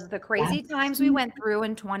 because the crazy times we went through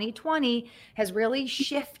in 2020 has really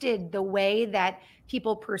shifted the way that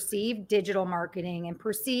people perceive digital marketing and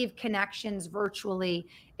perceive connections virtually.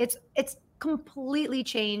 It's completely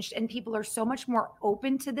changed, and people are so much more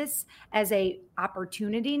open to this as a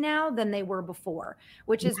opportunity now than they were before,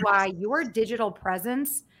 which is why your digital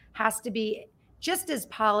presence has to be just as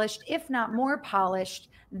polished, if not more polished,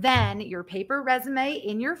 than your paper resume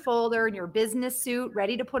in your folder and your business suit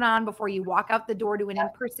ready to put on before you walk out the door to an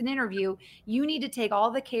in-person interview. You need to take all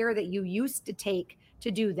the care that you used to take to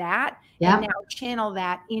do that and now channel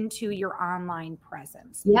that into your online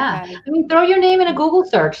presence. Yeah. Okay? I mean, throw your name in a Google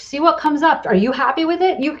search, see what comes up. Are you happy with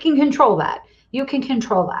it? You can control that.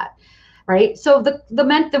 Right. So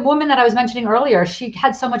the woman that I was mentioning earlier, she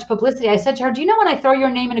had so much publicity. I said to her, do you know when I throw your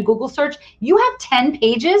name in a Google search, you have 10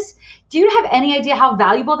 pages? Do you have any idea how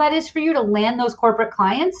valuable that is for you to land those corporate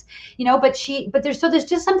clients? But there's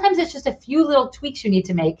just sometimes it's just a few little tweaks you need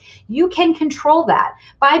to make. You can control that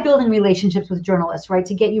by building relationships with journalists, right?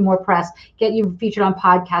 To get you more press, get you featured on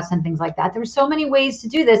podcasts and things like that. There's so many ways to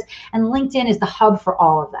do this. And LinkedIn is the hub for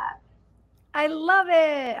all of that. I love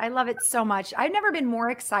it. I love it so much. I've never been more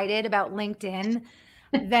excited about LinkedIn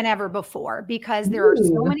than ever before, because there are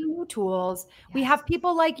so many new tools. We have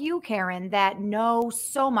people like you, Karen, that know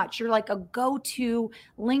so much. You're like a go-to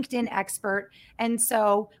LinkedIn expert. And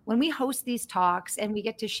so when we host these talks and we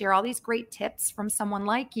get to share all these great tips from someone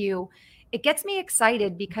like you, it gets me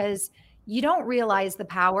excited, because you don't realize the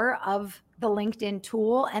power of the LinkedIn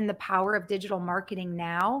tool and the power of digital marketing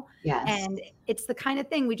now. Yes. And it's the kind of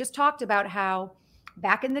thing we just talked about, how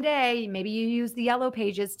back in the day, maybe you use the Yellow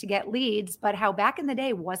Pages to get leads, but how back in the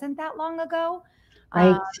day wasn't that long ago.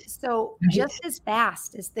 Right. Just as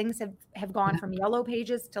fast as things have gone from Yellow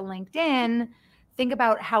Pages to LinkedIn, think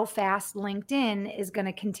about how fast LinkedIn is going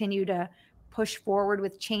to continue to push forward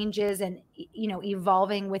with changes and,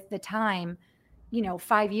 evolving with the time.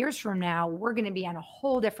 5 years from now, we're going to be on a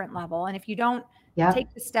whole different level. And if you don't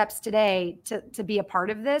take the steps today to be a part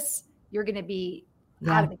of this, you're going to be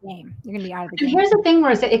out of the game. You're going to be out of the game. And here's the thing,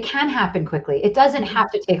 Marissa, it can happen quickly. It doesn't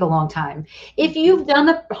have to take a long time. If you've done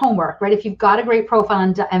the homework, right? If you've got a great profile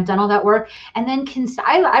and done all that work, and then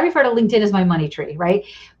I refer to LinkedIn as my money tree, right?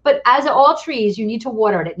 But as all trees, you need to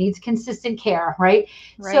water it. It needs consistent care, right?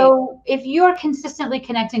 So if you're consistently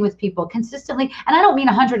connecting with people, and I don't mean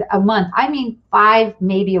 100 a month, I mean 5,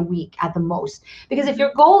 maybe a week at the most. Because if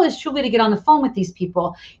your goal is truly to get on the phone with these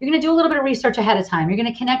people, you're going to do a little bit of research ahead of time. You're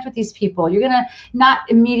going to connect with these people. You're going to not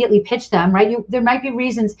immediately pitch them, right? There might be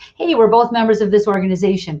reasons, hey, we're both members of this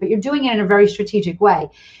organization, but you're doing it in a very strategic way.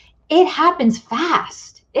 It happens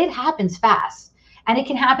fast. And it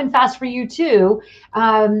can happen fast for you too.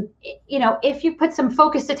 If you put some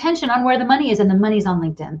focused attention on where the money is, and the money's on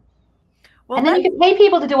LinkedIn. Well, and then you can pay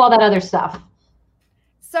people to do all that other stuff.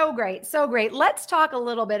 So great. So great. Let's talk a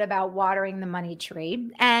little bit about watering the money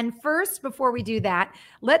tree. And first, before we do that,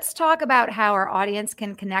 let's talk about how our audience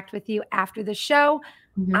can connect with you after the show.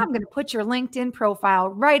 Mm-hmm. I'm going to put your LinkedIn profile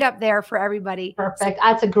right up there for everybody. Perfect.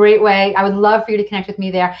 That's a great way. I would love for you to connect with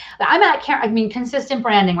me there. I'm at consistent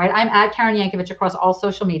branding, right? I'm at Karen Yankovich across all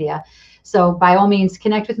social media. So by all means,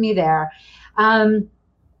 connect with me there.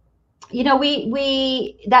 you know,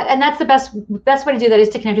 that's the best way to do that is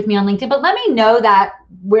to connect with me on LinkedIn. But let me know that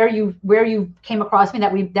where you came across me,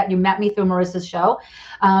 that you met me through Marissa's show,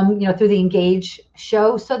 you know, through the Engage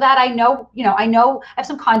show, so that I know I have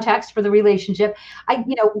some context for the relationship.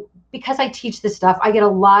 You know, because I teach this stuff, I get a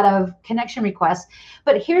lot of connection requests.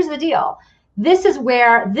 But here's the deal. This is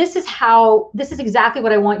exactly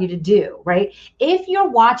what I want you to do, right? If you're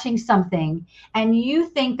watching something and you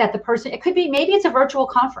think that the person, it could be, maybe it's a virtual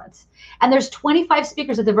conference and there's 25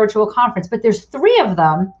 speakers at the virtual conference, but there's 3 of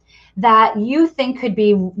them that you think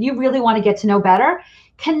you really want to get to know better.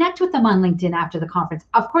 Connect with them on LinkedIn after the conference.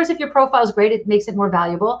 Of course, if your profile is great, it makes it more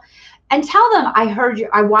valuable. And tell them, I heard you,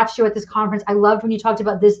 I watched you at this conference. I loved when you talked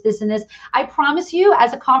about this, this, and this. I promise you,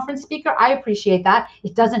 as a conference speaker, I appreciate that.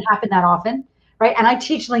 It doesn't happen that often, right? And I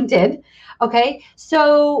teach LinkedIn, okay?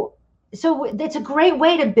 So it's a great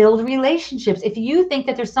way to build relationships. If you think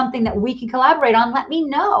that there's something that we can collaborate on, let me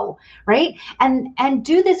know, right? And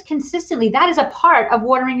do this consistently. That is a part of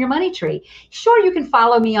watering your money tree. Sure, you can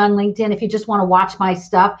follow me on LinkedIn if you just want to watch my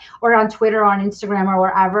stuff, or on Twitter, or on Instagram, or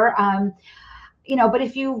wherever. You know, but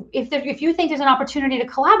if you think there's an opportunity to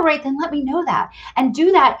collaborate, then let me know that, and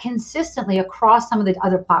do that consistently across some of the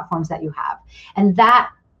other platforms that you have. And that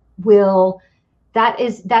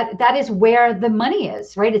is where the money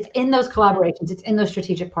is, right? It's in those collaborations, it's in those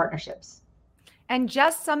strategic partnerships. And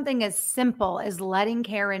just something as simple as letting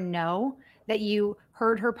Karen know that you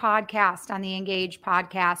heard her podcast on the Engage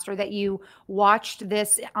podcast, or that you watched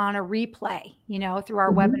this on a replay, you know, through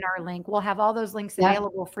our webinar link. We'll have all those links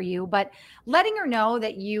available for you, but letting her know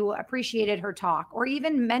that you appreciated her talk, or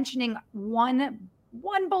even mentioning one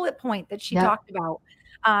bullet point that she talked about,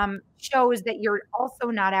 shows that you're also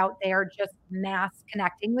not out there just mass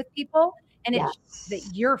connecting with people. And it's that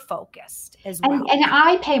you're focused as well. And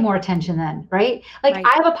I pay more attention then, right? Like,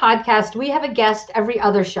 I have a podcast. We have a guest every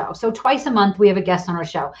other show. So twice a month, we have a guest on our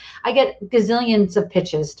show. I get gazillions of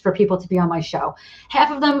pitches for people to be on my show.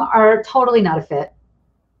 Half of them are totally not a fit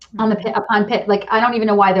upon pitch. Like, I don't even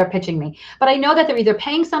know why they're pitching me, but I know that they're either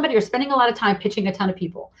paying somebody or spending a lot of time pitching a ton of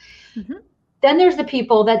people. Then there's the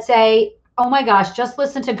people that say, oh my gosh, just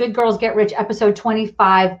listen to Good Girls Get Rich, episode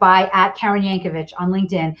 25 by @Karen Yankovich on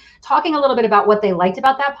LinkedIn, talking a little bit about what they liked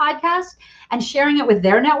about that podcast and sharing it with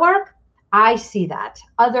their network. I see that.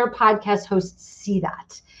 Other podcast hosts see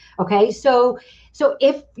that. Okay. So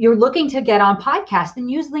if you're looking to get on podcasts, then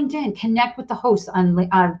use LinkedIn. Connect with the hosts on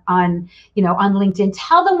LinkedIn.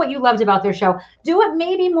 Tell them what you loved about their show. Do it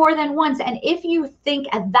maybe more than once. And if you think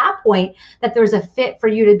at that point that there's a fit for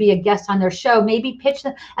you to be a guest on their show, maybe pitch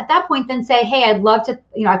them at that point. Then say, hey, I'd love to.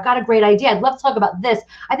 I've got a great idea. I'd love to talk about this.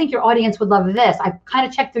 I think your audience would love this. I've kind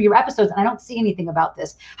of checked through your episodes and I don't see anything about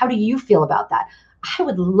this. How do you feel about that? I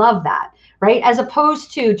would love that, right? As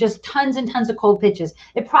opposed to just tons and tons of cold pitches.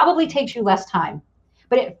 It probably takes you less time,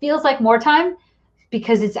 but it feels like more time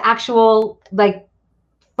because it's actual, like,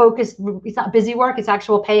 focused. It's not busy work. It's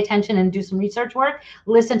actual pay attention and do some research work,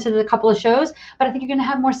 listen to the couple of shows, but I think you're going to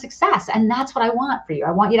have more success. And that's what I want for you.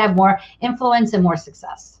 I want you to have more influence and more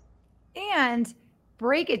success. And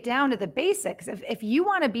break it down to the basics. If you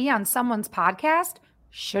want to be on someone's podcast,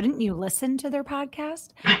 shouldn't you listen to their podcast?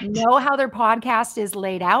 Know how their podcast is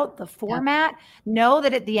laid out, the format. Know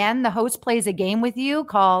that at the end, the host plays a game with you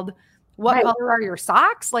called What Color Are Your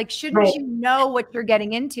Socks? Like, shouldn't you know what you're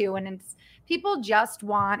getting into? And people just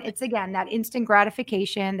want, it's again, that instant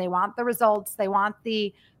gratification. They want the results. They want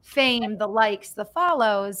the fame, the likes, the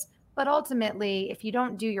follows. But ultimately, if you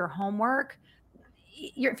don't do your homework,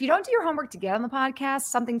 if you don't do your homework to get on the podcast,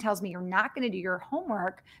 something tells me you're not going to do your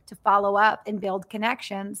homework to follow up and build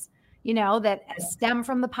connections, that stem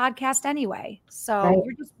from the podcast anyway. So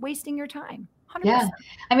you're just wasting your time. 100%. Yeah.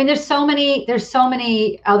 I mean, there's so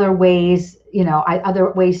many other ways,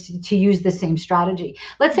 other ways to use the same strategy.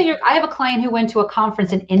 Let's say I have a client who went to a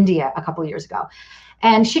conference in India a couple of years ago.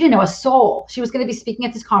 And she didn't know a soul. She was going to be speaking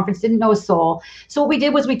at this conference, didn't know a soul. So what we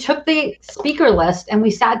did was we took the speaker list and we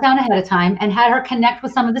sat down ahead of time and had her connect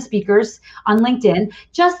with some of the speakers on LinkedIn,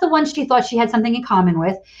 just the ones she thought she had something in common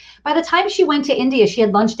with. By the time she went to India, she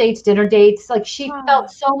had lunch dates, dinner dates. Like, she felt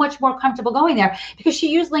so much more comfortable going there because she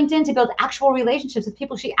used LinkedIn to build actual relationships with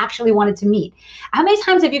people she actually wanted to meet. How many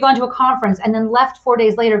times have you gone to a conference and then left 4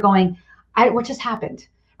 days later going, what just happened?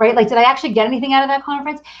 Right? Like, did I actually get anything out of that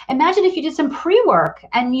conference? Imagine if you did some pre-work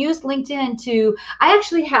and used LinkedIn I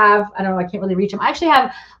actually have, I don't know, I can't really reach them. I actually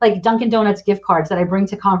have like Dunkin' Donuts gift cards that I bring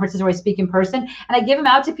to conferences where I speak in person. And I give them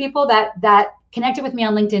out to people that connected with me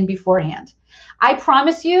on LinkedIn beforehand. I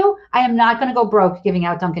promise you, I am not going to go broke giving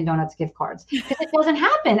out Dunkin' Donuts gift cards because it doesn't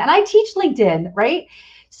happen. And I teach LinkedIn, right?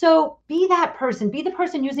 So be that person, be the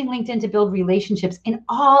person using LinkedIn to build relationships in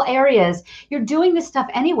all areas. You're doing this stuff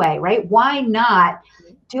anyway, right? Why not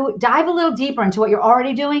dive a little deeper into what you're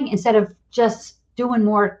already doing instead of just doing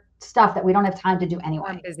more stuff that we don't have time to do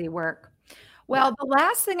anyway. Busy work. Well, the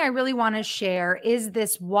last thing I really want to share is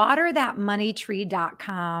this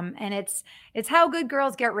waterthatmoneytree.com. And it's how good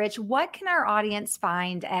girls get rich. What can our audience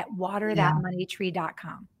find at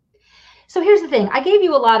waterthatmoneytree.com? So here's the thing. I gave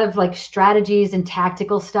you a lot of like strategies and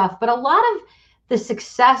tactical stuff, but a lot of the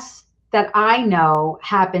success that I know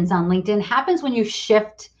happens on LinkedIn happens when you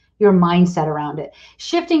shift your mindset around it,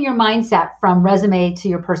 shifting your mindset from resume to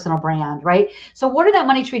your personal brand, right? So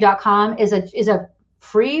waterthatmoneytree.com is a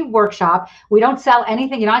free workshop. We don't sell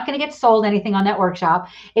anything. You're not going to get sold anything on that workshop.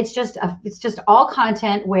 It's just all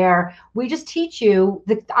content where we just teach you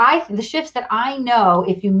the shifts that I know.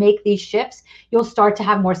 If you make these shifts, you'll start to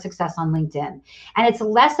have more success on LinkedIn. And it's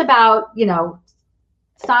less about,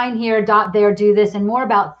 sign here, dot there, do this, and more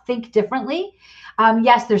about think differently.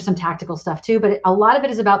 Yes, there's some tactical stuff too, but a lot of it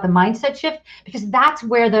is about the mindset shift, because that's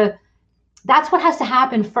what has to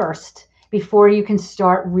happen first before you can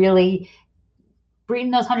start really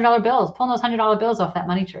breeding those $100 bills, pulling those $100 bills off that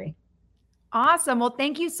money tree. Awesome. Well,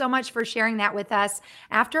 thank you so much for sharing that with us.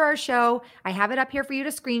 After our show, I have it up here for you to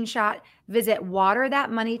screenshot. Visit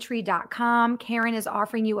waterthatmoneytree.com. Karen is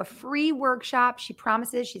offering you a free workshop. She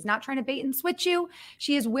promises she's not trying to bait and switch you.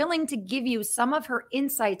 She is willing to give you some of her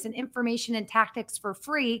insights and information and tactics for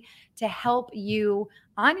free to help you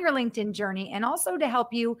on your LinkedIn journey, and also to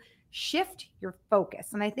help you shift your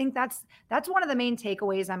focus. And I think that's one of the main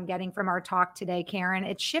takeaways I'm getting from our talk today, Karen.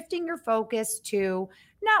 It's shifting your focus to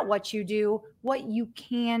not what you do, what you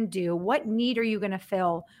can do. What need are you going to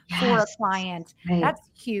fill for a client? Right. That's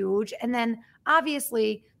huge. And then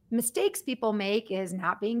obviously mistakes people make is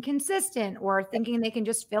not being consistent, or thinking they can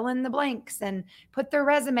just fill in the blanks and put their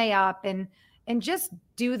resume up and just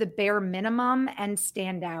do the bare minimum and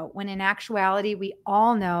stand out, when in actuality, we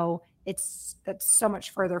all know that's so much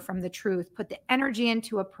further from the truth. Put the energy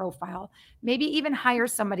into a profile, maybe even hire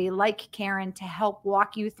somebody like Karen to help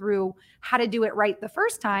walk you through how to do it right the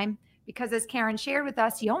first time. Because as Karen shared with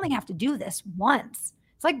us, you only have to do this once.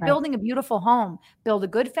 It's like building a beautiful home. Build a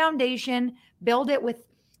good foundation, build it with,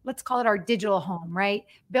 let's call it our digital home, right?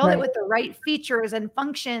 Build it with the right features and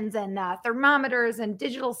functions and thermometers and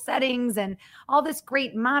digital settings and all this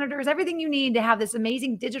great monitors, everything you need to have this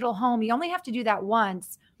amazing digital home. You only have to do that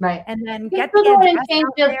once. Right. And then get the address and change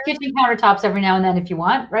the kitchen countertops every now and then if you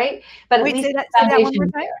want, right? But at least say that one more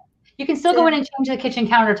time. You can still go in and change the kitchen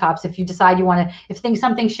countertops if you decide you want to, if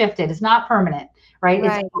something shifted. It's not permanent, right?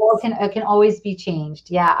 It can always be changed.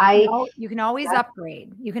 Yeah. You can always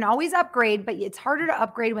upgrade. You can always upgrade, but it's harder to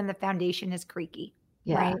upgrade when the foundation is creaky.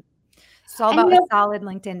 Yeah. Right. It's all about a solid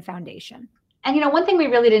LinkedIn foundation. And, one thing we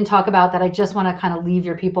really didn't talk about that I just want to kind of leave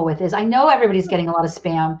your people with is, I know everybody's getting a lot of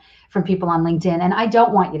spam from people on LinkedIn, and I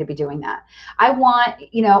don't want you to be doing that. I want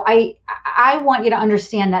you to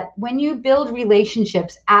understand that when you build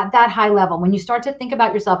relationships at that high level, when you start to think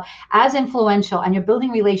about yourself as influential and you're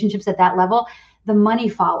building relationships at that level, the money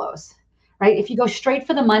follows, right? If you go straight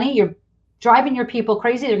for the money, you're driving your people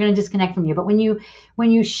crazy. They're going to disconnect from you. But when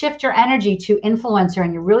you shift your energy to influencer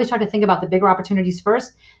and you really start to think about the bigger opportunities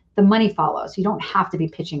first, the money follows. You don't have to be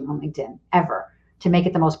pitching on LinkedIn ever to make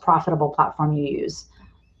it the most profitable platform you use.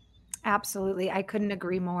 Absolutely. I couldn't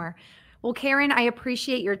agree more. Well, Karen, I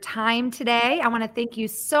appreciate your time today. I want to thank you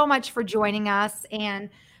so much for joining us. And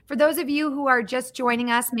for those of you who are just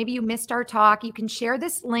joining us, maybe you missed our talk, you can share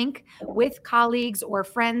this link with colleagues or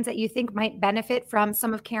friends that you think might benefit from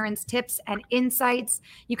some of Karen's tips and insights.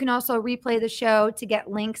 You can also replay the show to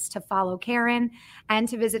get links to follow Karen and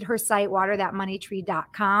to visit her site,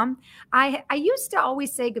 waterthatmoneytree.com. I used to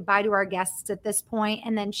always say goodbye to our guests at this point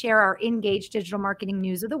and then share our Engaged Digital Marketing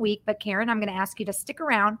News of the Week. But Karen, I'm going to ask you to stick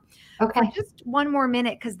around for just one more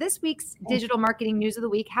minute, because this week's Digital Marketing News of the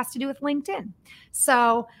Week has to do with LinkedIn.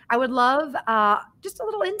 So I would love just a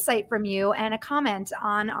little insight from you and a comment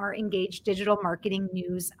on our Engaged Digital Marketing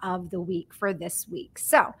News of the Week for this week.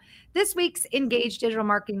 So this week's Engaged Digital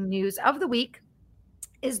Marketing News of the Week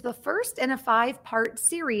is the first in a 5-part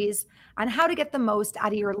series on how to get the most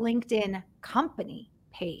out of your LinkedIn company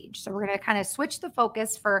page. So we're going to kind of switch the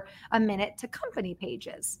focus for a minute to company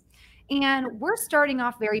pages. And we're starting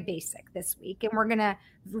off very basic this week, and we're going to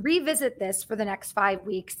revisit this for the next 5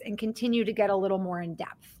 weeks and continue to get a little more in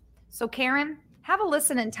depth. So Karen, have a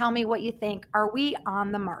listen and tell me what you think. Are we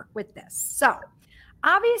on the mark with this? So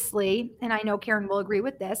Obviously, and I know Karen will agree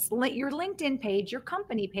with this, your LinkedIn page, your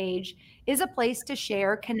company page is a place to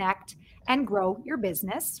share, connect, and grow your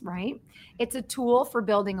business, right? It's a tool for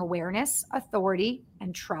building awareness, authority,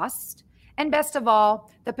 and trust. And best of all,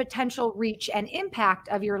 the potential reach and impact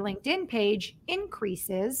of your LinkedIn page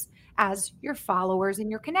increases as your followers and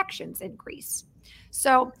your connections increase.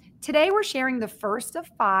 So, today we're sharing the first of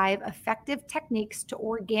 5 effective techniques to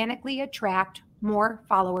organically attract more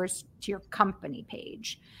followers to your company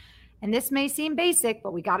page. And this may seem basic,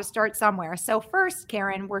 but we got to start somewhere. So, first,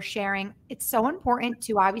 Karen, we're sharing it's so important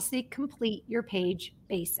to obviously complete your page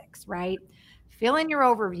basics, right? Fill in your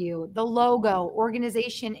overview, the logo,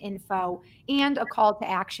 organization info, and a call to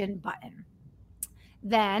action button.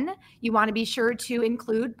 Then you want to be sure to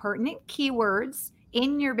include pertinent keywords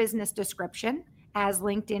in your business description, as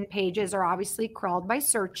LinkedIn pages are obviously crawled by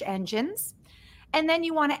search engines. And then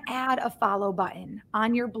you want to add a follow button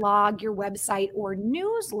on your blog, your website, or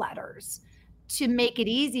newsletters to make it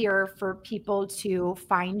easier for people to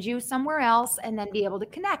find you somewhere else and then be able to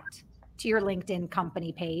connect to your LinkedIn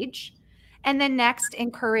company page. And then next,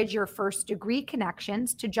 encourage your first degree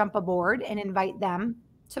connections to jump aboard and invite them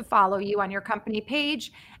to follow you on your company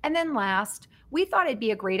page. And then last, we thought it'd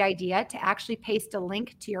be a great idea to actually paste a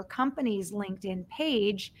link to your company's LinkedIn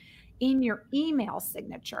page in your email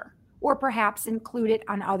signature, or perhaps include it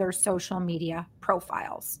on other social media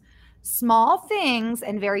profiles. Small things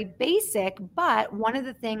and very basic, but one of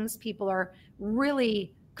the things people are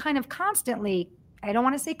really kind of constantly, I don't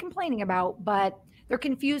want to say complaining about, but they're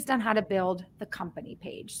confused on how to build the company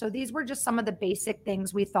page. So these were just some of the basic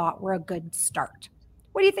things we thought were a good start.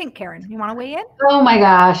 What do you think, Karen? You want to weigh in? Oh my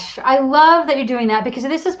gosh. I love that you're doing that, because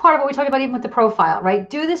this is part of what we talk about even with the profile, right?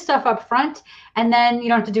 Do this stuff up front and then you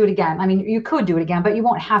don't have to do it again. I mean, you could do it again, but you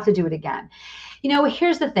won't have to do it again.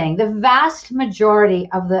 Here's the thing. The vast majority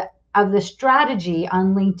of the strategy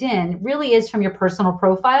on LinkedIn really is from your personal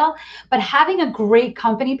profile, but having a great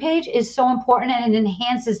company page is so important, and it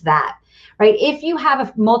enhances that. Right? If you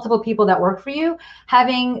have multiple people that work for you,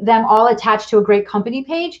 having them all attached to a great company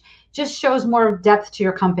page just shows more depth to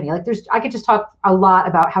your company. I could just talk a lot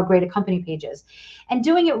about how great a company page is, and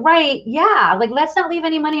doing it right. Yeah. Let's not leave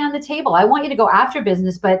any money on the table. I want you to go after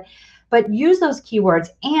business, but use those keywords.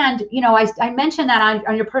 And, I mentioned that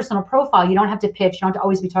on your personal profile, you don't have to pitch. You don't have to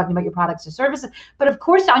always be talking about your products or services, but of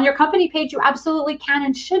course on your company page, you absolutely can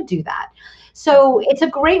and should do that. So it's a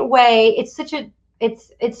great way.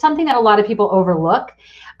 It's something that a lot of people overlook.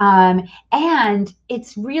 And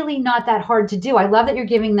it's really not that hard to do. I love that you're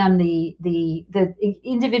giving them the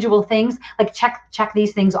individual things, like check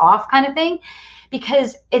these things off kind of thing,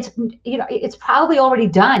 because it's probably already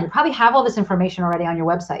done. You probably have all this information already on your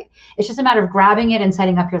website. It's just a matter of grabbing it and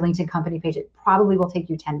setting up your LinkedIn company page. It probably will take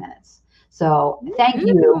you 10 minutes. So thank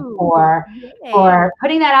you for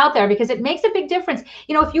putting that out there, because it makes a big difference.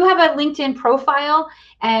 If you have a LinkedIn profile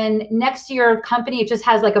and next to your company, it just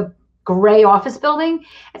has like a gray office building,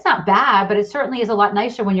 it's not bad, but it certainly is a lot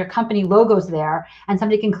nicer when your company logo's there and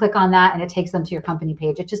somebody can click on that and it takes them to your company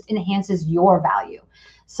page. It just enhances your value.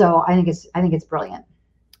 So I think it's brilliant.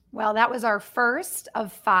 Well, that was our first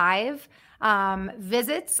of 5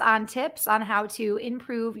 visits on tips on how to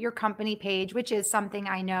improve your company page, which is something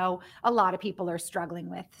I know a lot of people are struggling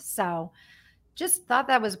with. So just thought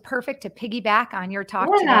that was perfect to piggyback on your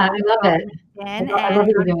talk today. I love it. I love that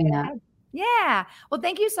you're doing that. Yeah. Well,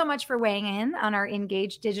 thank you so much for weighing in on our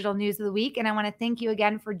Engage Digital News of the Week. And I want to thank you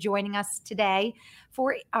again for joining us today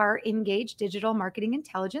for our Engage Digital Marketing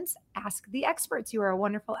Intelligence Ask the Experts. You are a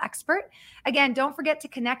wonderful expert. Again, don't forget to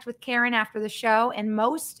connect with Karen after the show. And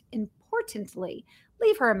most importantly,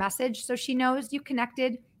 leave her a message so she knows you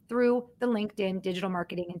connected through the LinkedIn Digital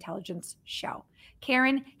Marketing Intelligence Show.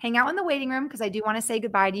 Karen, hang out in the waiting room because I do want to say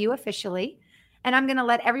goodbye to you officially. And I'm going to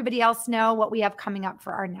let everybody else know what we have coming up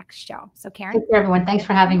for our next show. So Karen. Take care, everyone. Thanks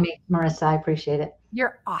for having me, Marissa. I appreciate it.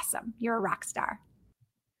 You're awesome. You're a rock star.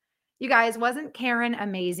 You guys, wasn't Karen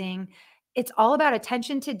amazing? It's all about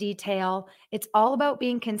attention to detail. It's all about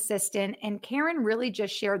being consistent. And Karen really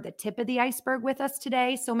just shared the tip of the iceberg with us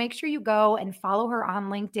today. So make sure you go and follow her on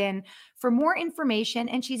LinkedIn for more information.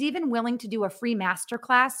 And she's even willing to do a free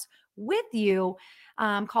masterclass with you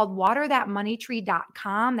called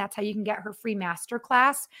waterthatmoneytree.com. That's how you can get her free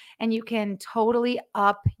masterclass. And you can totally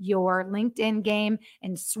up your LinkedIn game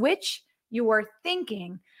and switch your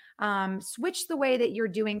thinking, switch the way that you're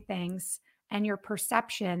doing things and your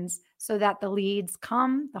perceptions so that the leads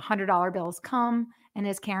come, the $100 bills come. And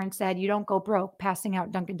as Karen said, you don't go broke passing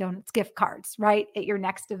out Dunkin' Donuts gift cards, right, at your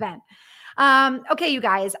next event. Okay, you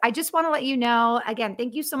guys, I just want to let you know, again,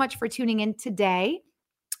 thank you so much for tuning in today.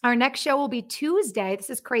 Our next show will be Tuesday. This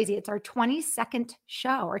is crazy. It's our 22nd show,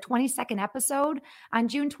 our 22nd episode on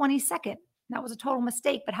June 22nd. That was a total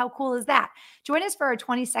mistake, but how cool is that? Join us for our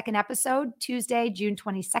 22nd episode, Tuesday, June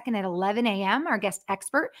 22nd at 11 a.m. Our guest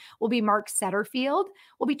expert will be Mark Setterfield.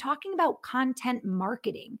 We'll be talking about content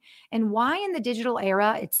marketing and why in the digital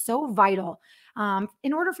era it's so vital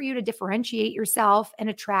in order for you to differentiate yourself and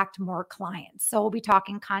attract more clients. So we'll be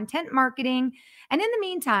talking content marketing. And in the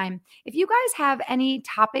meantime, if you guys have any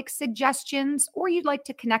topic suggestions or you'd like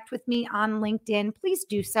to connect with me on LinkedIn, please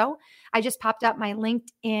do so. I just popped up my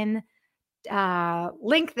LinkedIn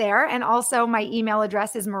link there. And also my email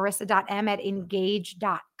address is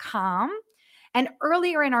marissa.m@engage.com. And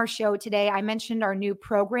earlier in our show today, I mentioned our new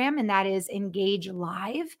program, and that is Engage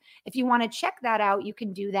Live. If you want to check that out, you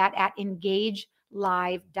can do that at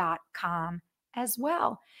engagelive.com as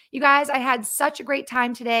well. You guys, I had such a great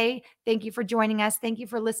time today. Thank you for joining us. Thank you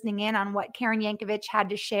for listening in on what Karen Yankovich had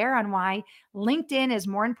to share on why LinkedIn is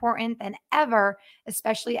more important than ever,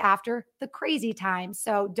 especially after the crazy times.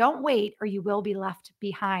 So don't wait or you will be left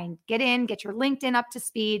behind. Get in, get your LinkedIn up to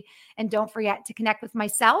speed, and don't forget to connect with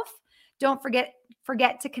myself. Don't forget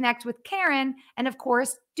to connect with Karen. And of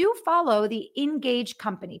course, do follow the Engage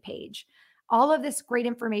Company page. All of this great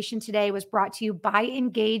information today was brought to you by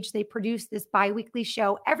Engage. They produce this bi-weekly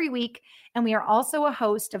show every week. And we are also a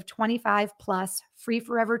host of 25 plus free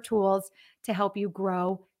forever tools to help you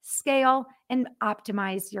grow, scale, and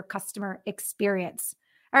optimize your customer experience.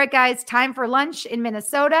 All right, guys, time for lunch in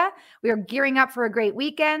Minnesota. We are gearing up for a great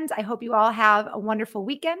weekend. I hope you all have a wonderful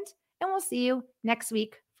weekend, and we'll see you next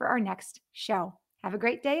week for our next show. Have a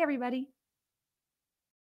great day, everybody.